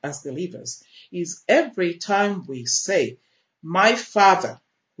I as believers is every time we say, my Father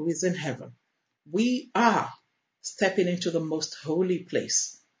who is in heaven, we are stepping into the most holy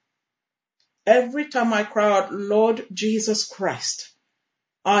place. Every time I cry out, Lord Jesus Christ,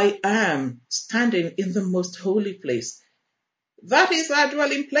 I am standing in the most holy place. That is our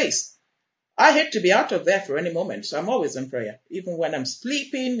dwelling place. I hate to be out of there for any moment, so I'm always in prayer. Even when I'm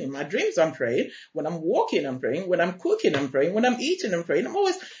sleeping, in my dreams I'm praying. When I'm walking, I'm praying. When I'm cooking, I'm praying. When I'm eating, I'm praying. I'm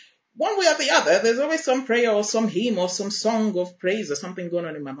always, one way or the other, there's always some prayer or some hymn or some song of praise or something going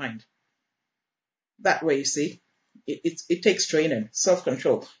on in my mind. That way, you see, it takes training,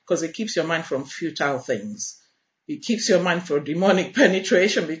 self-control, because it keeps your mind from futile things. It keeps your mind from demonic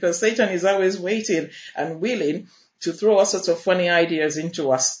penetration, because Satan is always waiting and willing to throw all sorts of funny ideas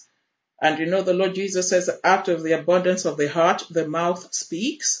into us. And the Lord Jesus says, out of the abundance of the heart, the mouth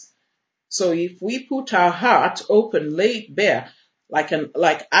speaks. So if we put our heart open, lay it bare,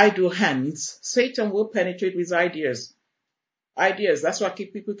 like idle hands, Satan will penetrate with ideas. ideas. That's why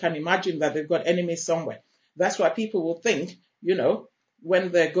people can imagine that they've got enemies somewhere. That's why people will think,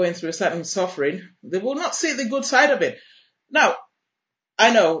 when they're going through a certain suffering, they will not see the good side of it. Now,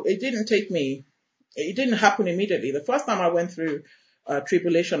 I know it didn't happen immediately. The first time I went through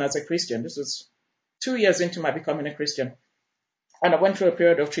tribulation as a Christian, this was 2 years into my becoming a Christian, and I went through a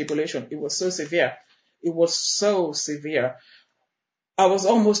period of tribulation. It was so severe. It was so severe. I was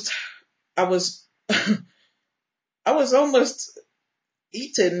almost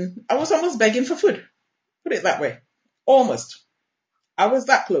eating. I was almost begging for food. Put it that way. Almost. I was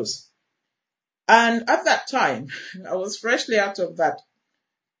that close. And at that time, I was freshly out of that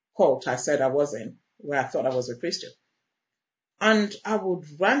cult I said I was in, where I thought I was a Christian. And I would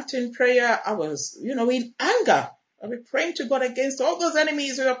rant in prayer. I was, in anger. I would praying to God against all those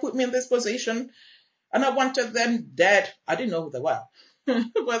enemies who have put me in this position. And I wanted them dead. I didn't know who they were.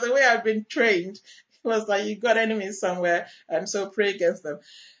 But the way I'd been trained, it was like, you got enemies somewhere, and so pray against them.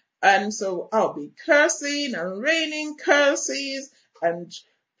 And so I'll be cursing and raining curses and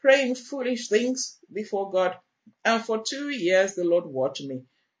praying foolish things before God. And for 2 years, the Lord watched me.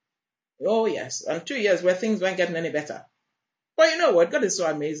 Oh, yes. And 2 years where things weren't getting any better. But you know what? God is so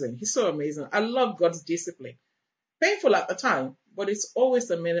amazing. He's so amazing. I love God's discipline. Painful at the time, but it's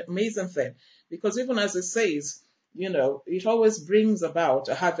always an amazing thing. Because even as it says, it always brings about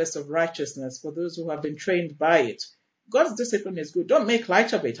a harvest of righteousness for those who have been trained by it. God's discipline is good. Don't make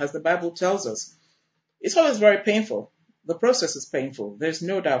light of it, as the Bible tells us. It's always very painful. The process is painful. There's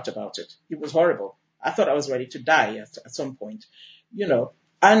no doubt about it. It was horrible. I thought I was ready to die at some point,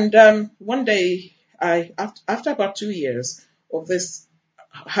 And one day, after about 2 years of this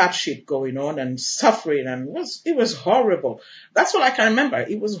hardship going on and suffering, and it was horrible. That's what I can remember.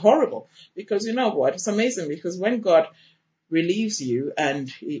 It was horrible because you know what? It's amazing because when God relieves you and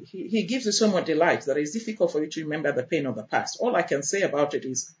he gives you so much delight that it's difficult for you to remember the pain of the past. All I can say about it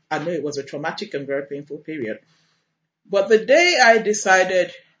is I know it was a traumatic and very painful period. But the day I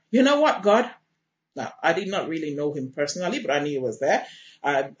decided, you know what, God? Now, I did not really know him personally, but I knew he was there.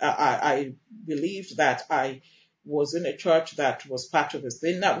 I believed that I was in a church that was part of his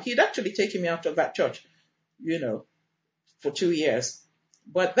thing. Now, he'd actually taken me out of that church, for 2 years.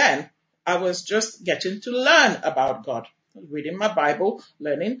 But then I was just getting to learn about God, reading my Bible,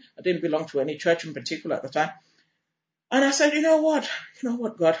 learning. I didn't belong to any church in particular at the time. And I said, you know what,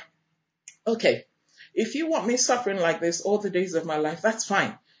 God? Okay, if you want me suffering like this all the days of my life, that's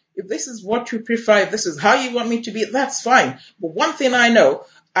fine. If this is what you prefer, if this is how you want me to be, that's fine. But one thing I know,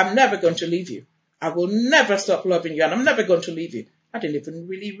 I'm never going to leave you. I will never stop loving you, and I'm never going to leave you. I didn't even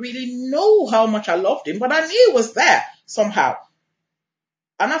really know how much I loved him, but I knew it was there somehow.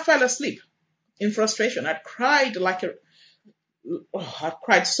 And I fell asleep in frustration. I'd cried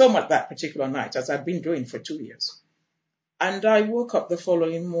so much that particular night, as I'd been doing for 2 years. And I woke up the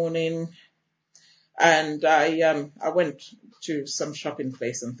following morning, and I went to some shopping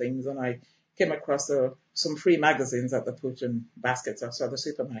place and things, and I came across some free magazines that they put in baskets outside the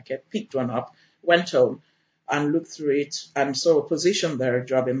supermarket, picked one up, went home and looked through it and saw a position there, a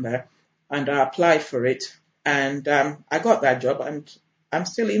job in there, and I applied for it, and I got that job, and I'm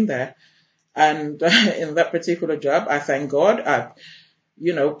still in there. And in that particular job, I thank God. I've,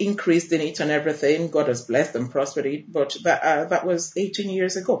 increased in it and everything. God has blessed and prospered it. But that was 18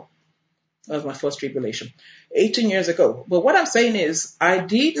 years ago. That was my first tribulation. 18 years ago. But what I'm saying is, I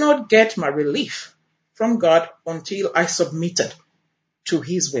did not get my relief from God until I submitted to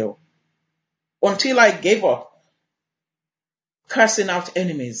his will. Until I gave up cursing out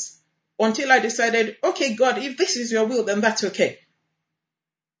enemies. Until I decided, okay, God, if this is your will, then that's okay.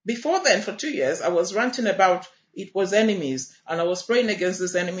 Before then, for 2 years, I was ranting about it was enemies, and I was praying against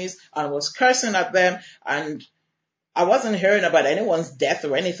these enemies, and I was cursing at them, and I wasn't hearing about anyone's death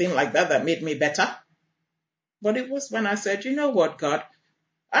or anything like that made me better. But it was when I said, you know what, God,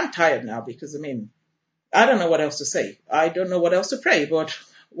 I'm tired now because, I don't know what else to say. I don't know what else to pray, but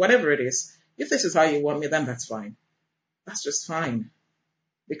whatever it is, if this is how you want me, then that's fine. That's just fine.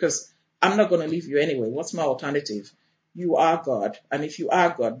 Because I'm not going to leave you anyway. What's my alternative? You are God. And if you are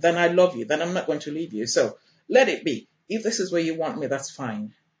God, then I love you. Then I'm not going to leave you. So let it be. If this is where you want me, that's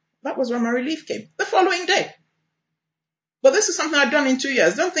fine. That was when my relief came. The following day. But this is something I'd done in 2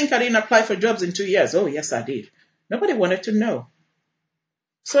 years. Don't think I didn't apply for jobs in 2 years. Oh, yes, I did. Nobody wanted to know.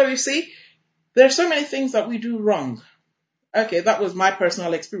 So you see, there are so many things that we do wrong. Okay, that was my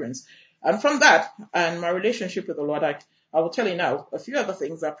personal experience. And from that, and my relationship with the Lord, I will tell you now a few other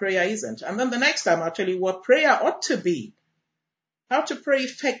things that prayer isn't. And then the next time I'll tell you what prayer ought to be. How to pray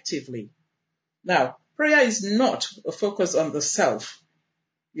effectively. Now, prayer is not a focus on the self.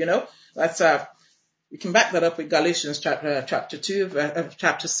 That's We can back that up with Galatians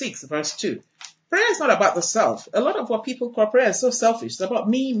chapter 6, verse 2. Prayer is not about the self. A lot of what people call prayer is so selfish. It's about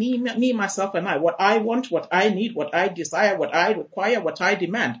me, myself, and I. What I want, what I need, what I desire, what I require, what I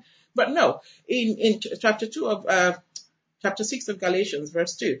demand. But no, in chapter 6 of Galatians,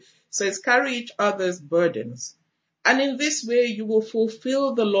 verse 2, says, carry each other's burdens. And in this way you will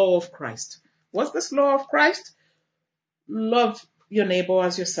fulfill the law of Christ. What's this law of Christ? Love your neighbor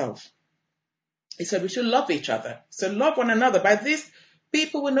as yourself. He said we should love each other. So love one another. By this,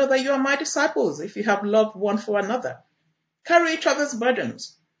 people will know that you are my disciples if you have love one for another. Carry each other's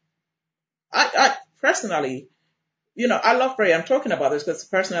burdens. I personally, I love praying. I'm talking about this because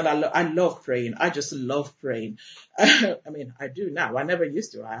personally, I love praying. I just love praying. I mean, I do now. I never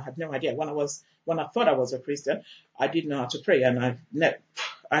used to. I had no idea. When I thought I was a Christian, I didn't know how to pray, and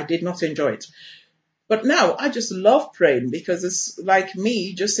I did not enjoy it. But now I just love praying because it's like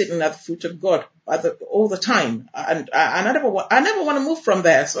me just sitting at the foot of God all the time, and I never want to move from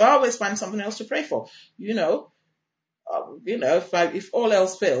there. So I always find something else to pray for. If all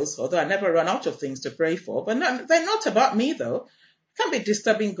else fails, although I never run out of things to pray for, but they're not about me though. I can't be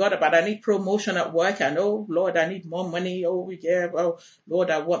disturbing God about I need promotion at work and oh Lord, I need more money. Oh yeah, oh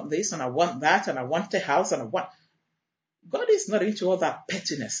Lord, I want this and I want that and I want a house and I want. God is not into all that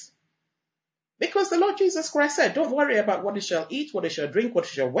pettiness. Because the Lord Jesus Christ said, don't worry about what you shall eat, what you shall drink, what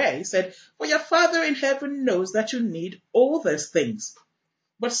you shall wear. He said, for your Father in heaven knows that you need all those things.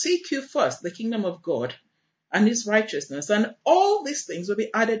 But seek you first the kingdom of God and his righteousness, and all these things will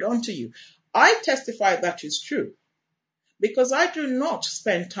be added unto you. I testify that is true. Because I do not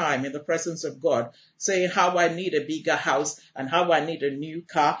spend time in the presence of God saying how I need a bigger house and how I need a new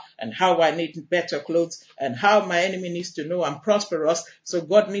car and how I need better clothes and how my enemy needs to know I'm prosperous, so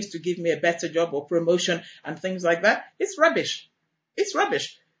God needs to give me a better job or promotion and things like that. It's rubbish. It's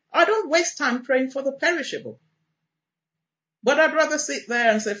rubbish. I don't waste time praying for the perishable. But I'd rather sit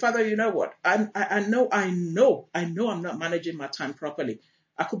there and say, Father, you know what? I know I'm not managing my time properly.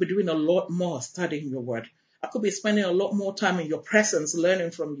 I could be doing a lot more studying your word. I could be spending a lot more time in your presence learning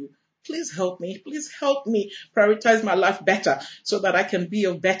from you. Please help me. Please help me prioritize my life better so that I can be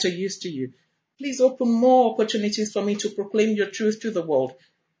of better use to you. Please open more opportunities for me to proclaim your truth to the world.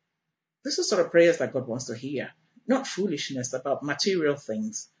 This is sort of prayers that God wants to hear, not foolishness about material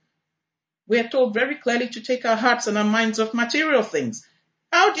things. We are told very clearly to take our hearts and our minds off material things.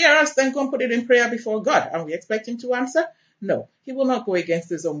 How dare us then go and put it in prayer before God? And we expect him to answer? No, he will not go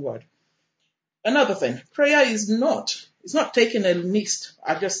against his own word. Another thing, prayer it's not taking a list.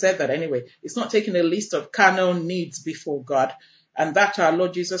 I just said that anyway. It's not taking a list of carnal needs before God. And that our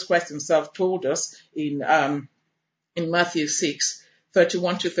Lord Jesus Christ himself told us in Matthew 6,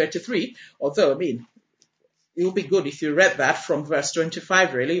 31 to 33. Although, it would be good if you read that from verse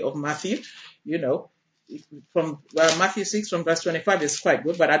 25, really, of Matthew. From Matthew 6 from verse 25 is quite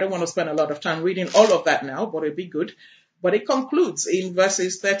good, but I don't want to spend a lot of time reading all of that now, but it'd be good. But it concludes in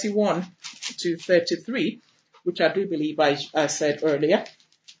verses 31 to 33, which I do believe I said earlier.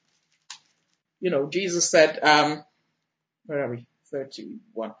 Jesus said, where are we?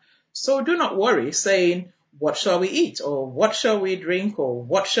 31. So do not worry, saying, what shall we eat? Or what shall we drink? Or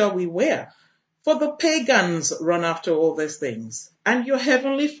what shall we wear? For the pagans run after all these things, and your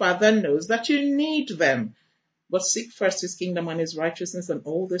heavenly Father knows that you need them. But seek first his kingdom and his righteousness, and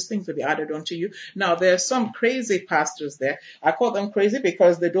all these things will be added unto you. Now, there are some crazy pastors there. I call them crazy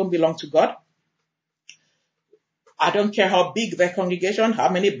because they don't belong to God. I don't care how big their congregation, how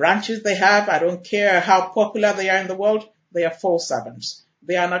many branches they have. I don't care how popular they are in the world. They are false servants.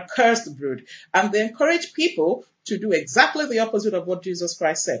 They are an accursed brood. And they encourage people to do exactly the opposite of what Jesus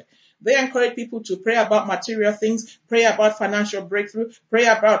Christ said. They encourage people to pray about material things, pray about financial breakthrough, pray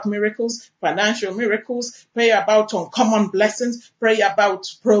about miracles, financial miracles, pray about uncommon blessings, pray about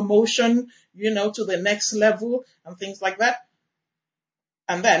promotion, to the next level and things like that.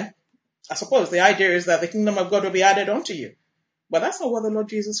 And then, I suppose the idea is that the kingdom of God will be added unto you. But that's not what the Lord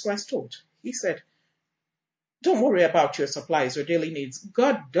Jesus Christ taught. He said, don't worry about your supplies, your daily needs.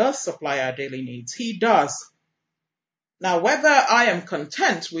 God does supply our daily needs. He does. Now, whether I am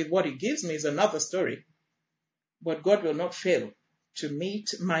content with what he gives me is another story. But God will not fail to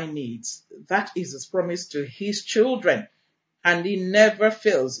meet my needs. That is his promise to his children. And he never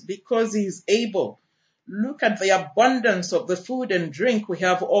fails because he is able. Look at the abundance of the food and drink we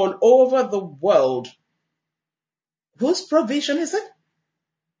have all over the world. Whose provision is it?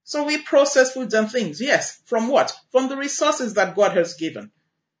 So we process foods and things. Yes. From what? From the resources that God has given.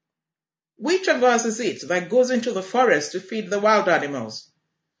 Which of us is it that goes into the forest to feed the wild animals?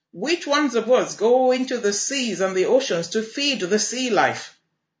 Which ones of us go into the seas and the oceans to feed the sea life?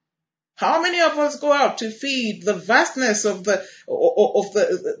 How many of us go out to feed the vastness of the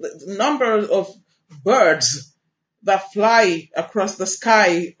number of birds that fly across the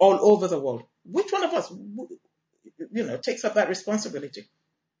sky all over the world? Which one of us, takes up that responsibility?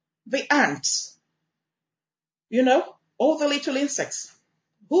 The ants, all the little insects.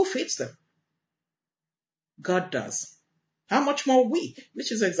 Who feeds them? God does. How much more we?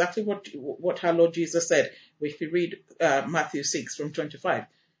 Which is exactly what our Lord Jesus said. If you read Matthew 6 from 25.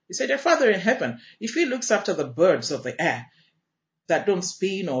 He said, your Father in heaven, if he looks after the birds of the air that don't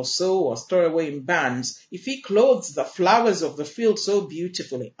spin or sow or store away in barns, if he clothes the flowers of the field so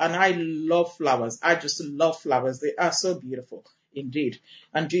beautifully, and I love flowers, I just love flowers, they are so beautiful indeed.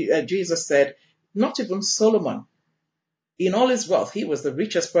 And Jesus said, not even Solomon, in all his wealth, he was the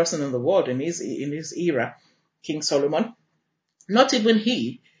richest person in the world in his era, King Solomon, not even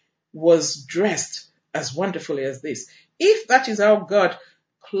he was dressed as wonderfully as this. If that is how God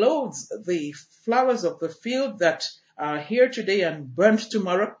clothes the flowers of the field that are here today and burnt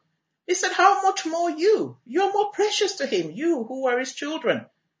tomorrow, he said, how much more you? You're more precious to him, you who are his children.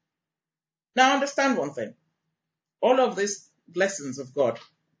 Now understand one thing. All of these blessings of God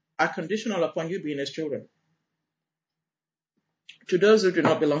are conditional upon you being his children. To those who do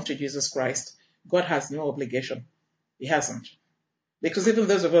not belong to Jesus Christ, God has no obligation. He hasn't. Because even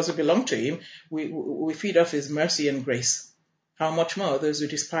those of us who belong to him, we feed off his mercy and grace. How much more those who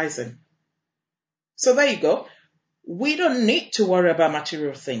despise him? So there you go. We don't need to worry about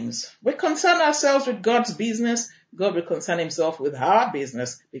material things. We concern ourselves with God's business. God will concern himself with our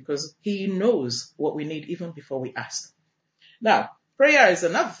business because he knows what we need even before we ask. Now, prayer is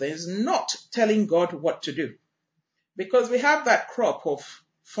another thing. It's not telling God what to do. Because we have that crop of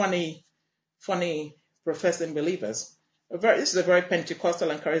funny professing believers. This is a very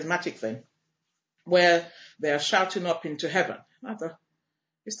Pentecostal and charismatic thing, where they are shouting up into heaven. You're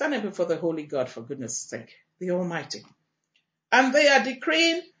standing before the holy God, for goodness sake, the Almighty. And they are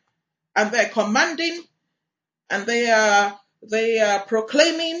decreeing, and they're commanding, and they are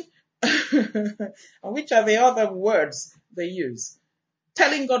proclaiming, and which are the other words they use?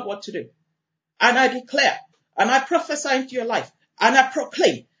 Telling God what to do. And I declare, and I prophesy into your life, and I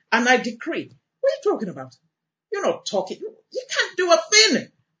proclaim, and I decree. What are you talking about? You're not talking. You can't do a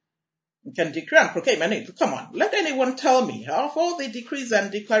thing. You can decree and proclaim. Come on, let anyone tell me of all the decrees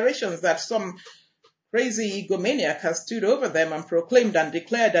and declarations that some crazy egomaniac has stood over them and proclaimed and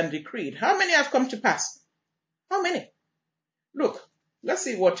declared and decreed. How many have come to pass? How many? Look, let's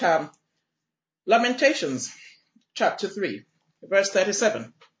see what Lamentations chapter 3, verse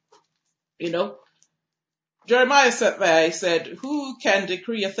 37. Jeremiah said there, he said, who can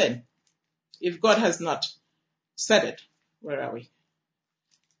decree a thing if God has not said it? Where are we?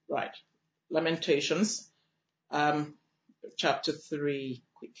 Right. Lamentations, chapter 3,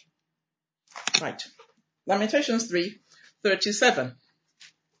 quick. Right. Lamentations 3:37.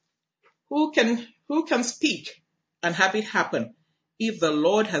 Who can speak and have it happen if the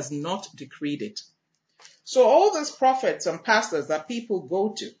Lord has not decreed it? So all those prophets and pastors that people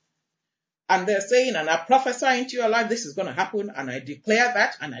go to, and they're saying, and I prophesy into your life, this is going to happen, and I declare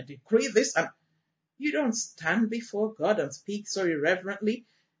that, and I decree this, and you don't stand before God and speak so irreverently,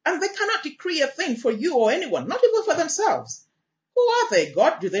 and they cannot decree a thing for you or anyone, not even for themselves. Who are they,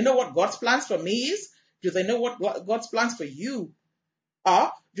 God? Do they know what God's plans for me is? Do they know what God's plans for you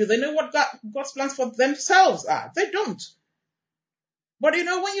are? Do they know what God's plans for themselves are? They don't. But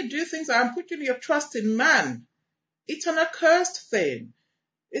when you do things and putting your trust in man, it's an accursed thing.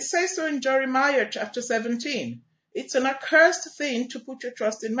 It says so in Jeremiah chapter 17. It's an accursed thing to put your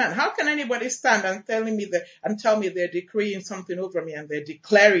trust in man. How can anybody stand and tell me they're decreeing something over me and they're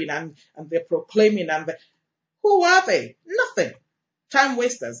declaring and they're proclaiming who are they? Nothing. Time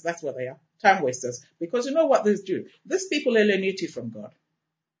wasters. That's what they are. Time wasters. Because you know what these do? These people alienate you from God.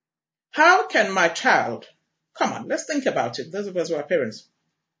 How can my child, come on, let's think about it. Those of us who are parents.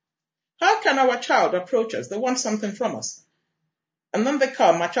 How can our child approach us? They want something from us. And then they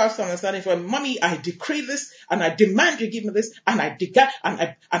come, my child comes and standing for, Mommy, I decree this, and I demand you give me this, and I declare,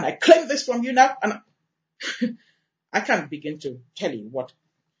 and I claim this from you now. And I can't begin to tell you what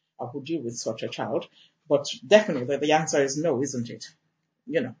I would do with such a child, but definitely the answer is no, isn't it?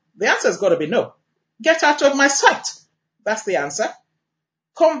 The answer has got to be no. Get out of my sight. That's the answer.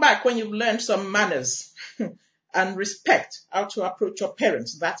 Come back when you've learned some manners and respect how to approach your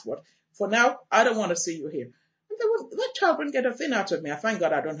parents. That's what. For now, I don't want to see you here. That child wouldn't get a thing out of me. I thank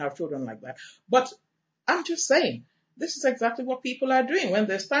God I don't have children like that. But I'm just saying, this is exactly what people are doing when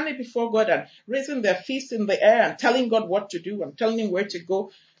they're standing before God and raising their fists in the air and telling God what to do and telling him where to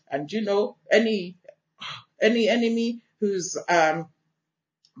go. And any enemy who's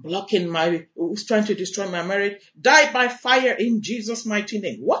who's trying to destroy my marriage, die by fire in Jesus' mighty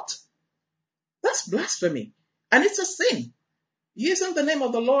name. What? That's blasphemy. And it's a sin. Using the name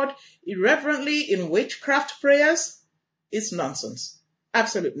of the Lord irreverently in witchcraft prayers is nonsense.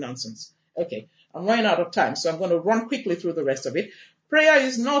 Absolute nonsense. Okay, I'm running out of time, so I'm going to run quickly through the rest of it. Prayer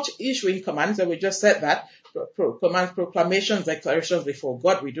is not issuing commands, and we just said that. Commands, proclamations, declarations before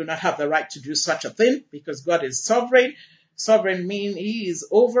God. We do not have the right to do such a thing because God is sovereign. Sovereign means he is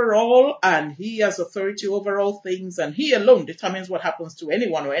over all and he has authority over all things, and he alone determines what happens to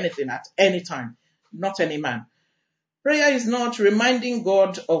anyone or anything at any time, not any man. Prayer is not reminding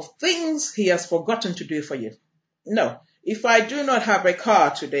God of things he has forgotten to do for you. No. If I do not have a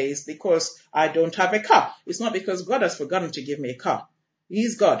car today, it's because I don't have a car. It's not because God has forgotten to give me a car.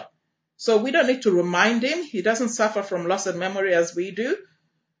 He's God. So we don't need to remind him. He doesn't suffer from loss of memory as we do,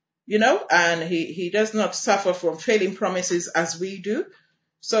 and he does not suffer from failing promises as we do.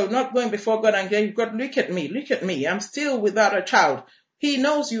 So not going before God and saying, God, look at me. I'm still without a child. He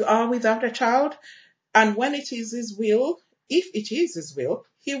knows you are without a child. And when it is his will, if it is his will,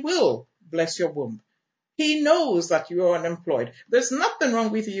 he will bless your womb. He knows that you are unemployed. There's nothing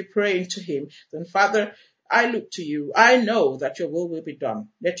wrong with you praying to him. Then, Father, I look to you. I know that your will be done.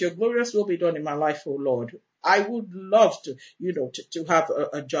 Let your glorious will be done in my life, O Lord. I would love to, to have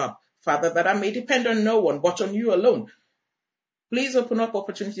a job, Father, that I may depend on no one but on you alone. Please open up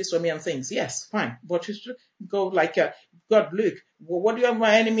opportunities for me and things. Yes, fine. But you should go like, God, look, what do you want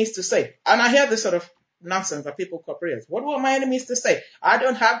my enemies to say? And I hear this sort of nonsense that people call prayers. What do you want my enemies to say? I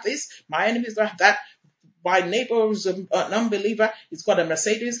don't have this. My enemies don't have that. My neighbor's an unbeliever. He's got a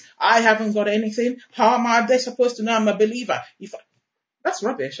Mercedes. I haven't got anything. How am they supposed to know I'm a believer? That's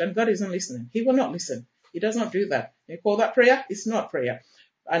rubbish, and God isn't listening. He will not listen. He does not do that. You call that prayer? It's not prayer.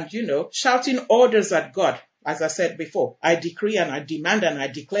 And shouting orders at God, as I said before, I decree and I demand and I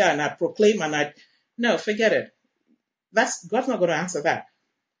declare and I proclaim no, forget it. God's not going to answer that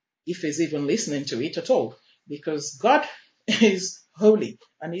if he's even listening to it at all, because God is holy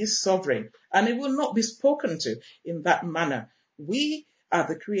and he is sovereign, and it will not be spoken to in that manner. We are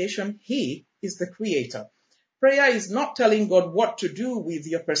the creation. He is the creator. Prayer is not telling God what to do with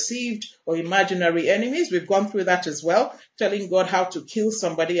your perceived or imaginary enemies. We've gone through that as well. Telling God how to kill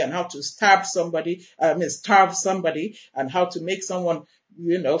somebody and how to starve somebody, and how to make someone,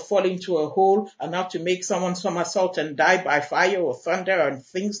 fall into a hole, and how to make someone somersault and die by fire or thunder and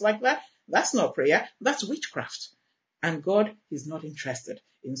things like that. That's not prayer. That's witchcraft. And God is not interested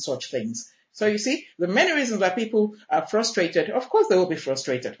in such things. So you see, the many reasons why people are frustrated, of course they will be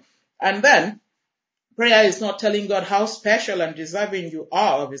frustrated. And then, prayer is not telling God how special and deserving you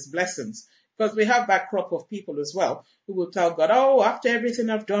are of his blessings. Because we have that crop of people as well who will tell God, oh, after everything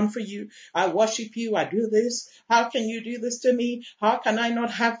I've done for you, I worship you, I do this. How can you do this to me? How can I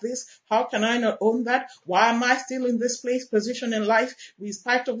not have this? How can I not own that? Why am I still in this position in life? In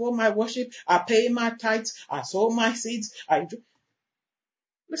spite of all my worship, I pay my tithes, I sow my seeds.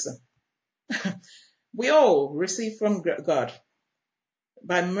 Listen, we all receive from God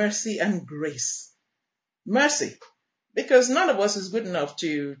by mercy and grace. Mercy. Because none of us is good enough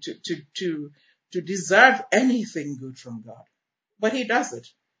to deserve anything good from God. But he does it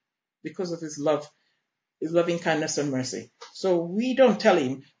because of his love, his loving kindness and mercy. So we don't tell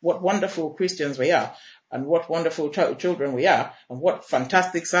him what wonderful Christians we are and what wonderful children we are and what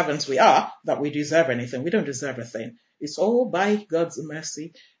fantastic servants we are that we deserve anything. We don't deserve a thing. It's all by God's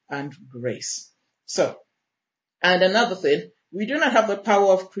mercy and grace. So, and another thing, we do not have the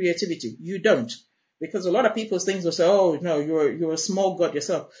power of creativity. You don't. Because a lot of people's things will say, oh, no, you're a small God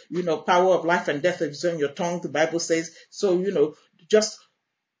yourself. Power of life and death is on your tongue, the Bible says. So, just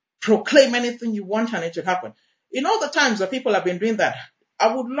proclaim anything you want and it will happen. In all the times that people have been doing that,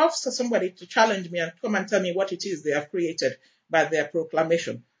 I would love for somebody to challenge me and come and tell me what it is they have created by their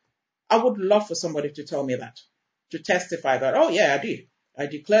proclamation. I would love for somebody to tell me that, to testify that, oh yeah, I did. I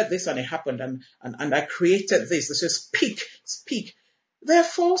declared this and it happened and I created this. They say, speak. There are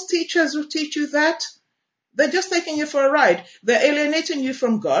false teachers who teach you that. They're just taking you for a ride. They're alienating you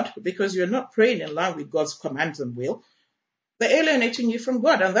from God because you're not praying in line with God's commands and will. They're alienating you from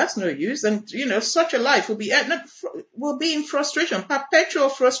God, and that's no use. And, such a life will be in frustration, perpetual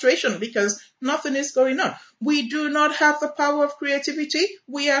frustration, because nothing is going on. We do not have the power of creativity.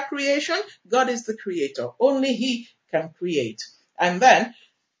 We are creation. God is the creator. Only he can create. And then,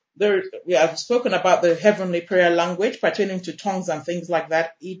 we have spoken about the heavenly prayer language pertaining to tongues and things like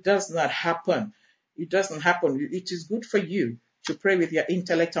that. It does not happen. It doesn't happen. It is good for you to pray with your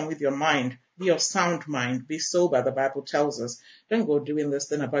intellect and with your mind. Be of sound mind. Be sober, the Bible tells us. Don't go doing this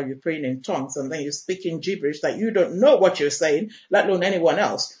thing about you praying in tongues and then you're speaking gibberish that you don't know what you're saying, let alone anyone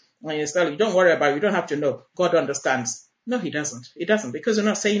else. And you tell you, don't worry about it. You don't have to know. God understands. No, he doesn't. He doesn't, because you're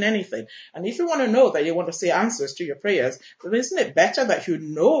not saying anything. And if you want to know that you want to see answers to your prayers, then isn't it better that you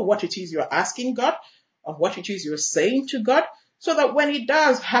know what it is you're asking God and what it is you're saying to God, so that when it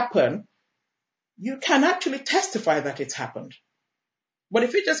does happen, you can actually testify that it's happened. But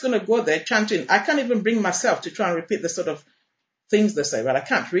if you're just going to go there chanting, I can't even bring myself to try and repeat the sort of things they say. Well, I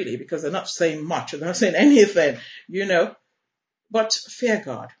can't really, because they're not saying much. They're not saying anything, But fear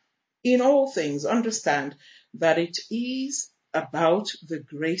God. In all things, understand that it is about the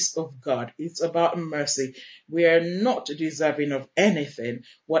grace of God. It's about mercy. We are not deserving of anything.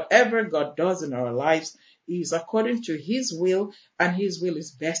 Whatever God does in our lives is according to his will, and his will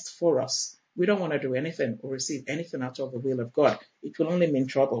is best for us. We don't want to do anything or receive anything out of the will of God. It will only mean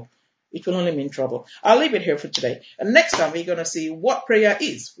trouble. It will only mean trouble. I'll leave it here for today. And next time we're going to see what prayer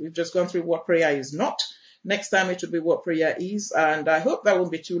is. We've just gone through what prayer is not. Next time it will be what prayer is. And I hope that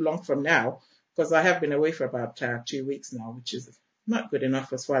won't be too long from now, because I have been away for about 2 weeks now, which is not good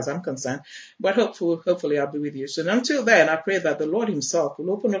enough as far as I'm concerned. But hopefully I'll be with you soon. Until then, I pray that the Lord himself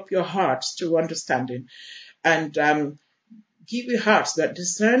will open up your hearts to understanding and give you hearts that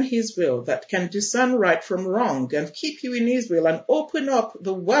discern his will, that can discern right from wrong, and keep you in his will, and open up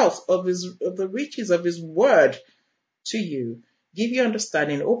the wealth of the riches of his word to you. Give you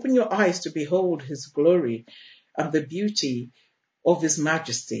understanding, open your eyes to behold his glory and the beauty of his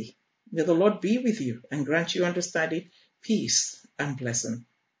majesty. May the Lord be with you and grant you understanding, peace, and blessing.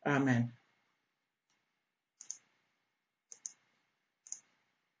 Amen.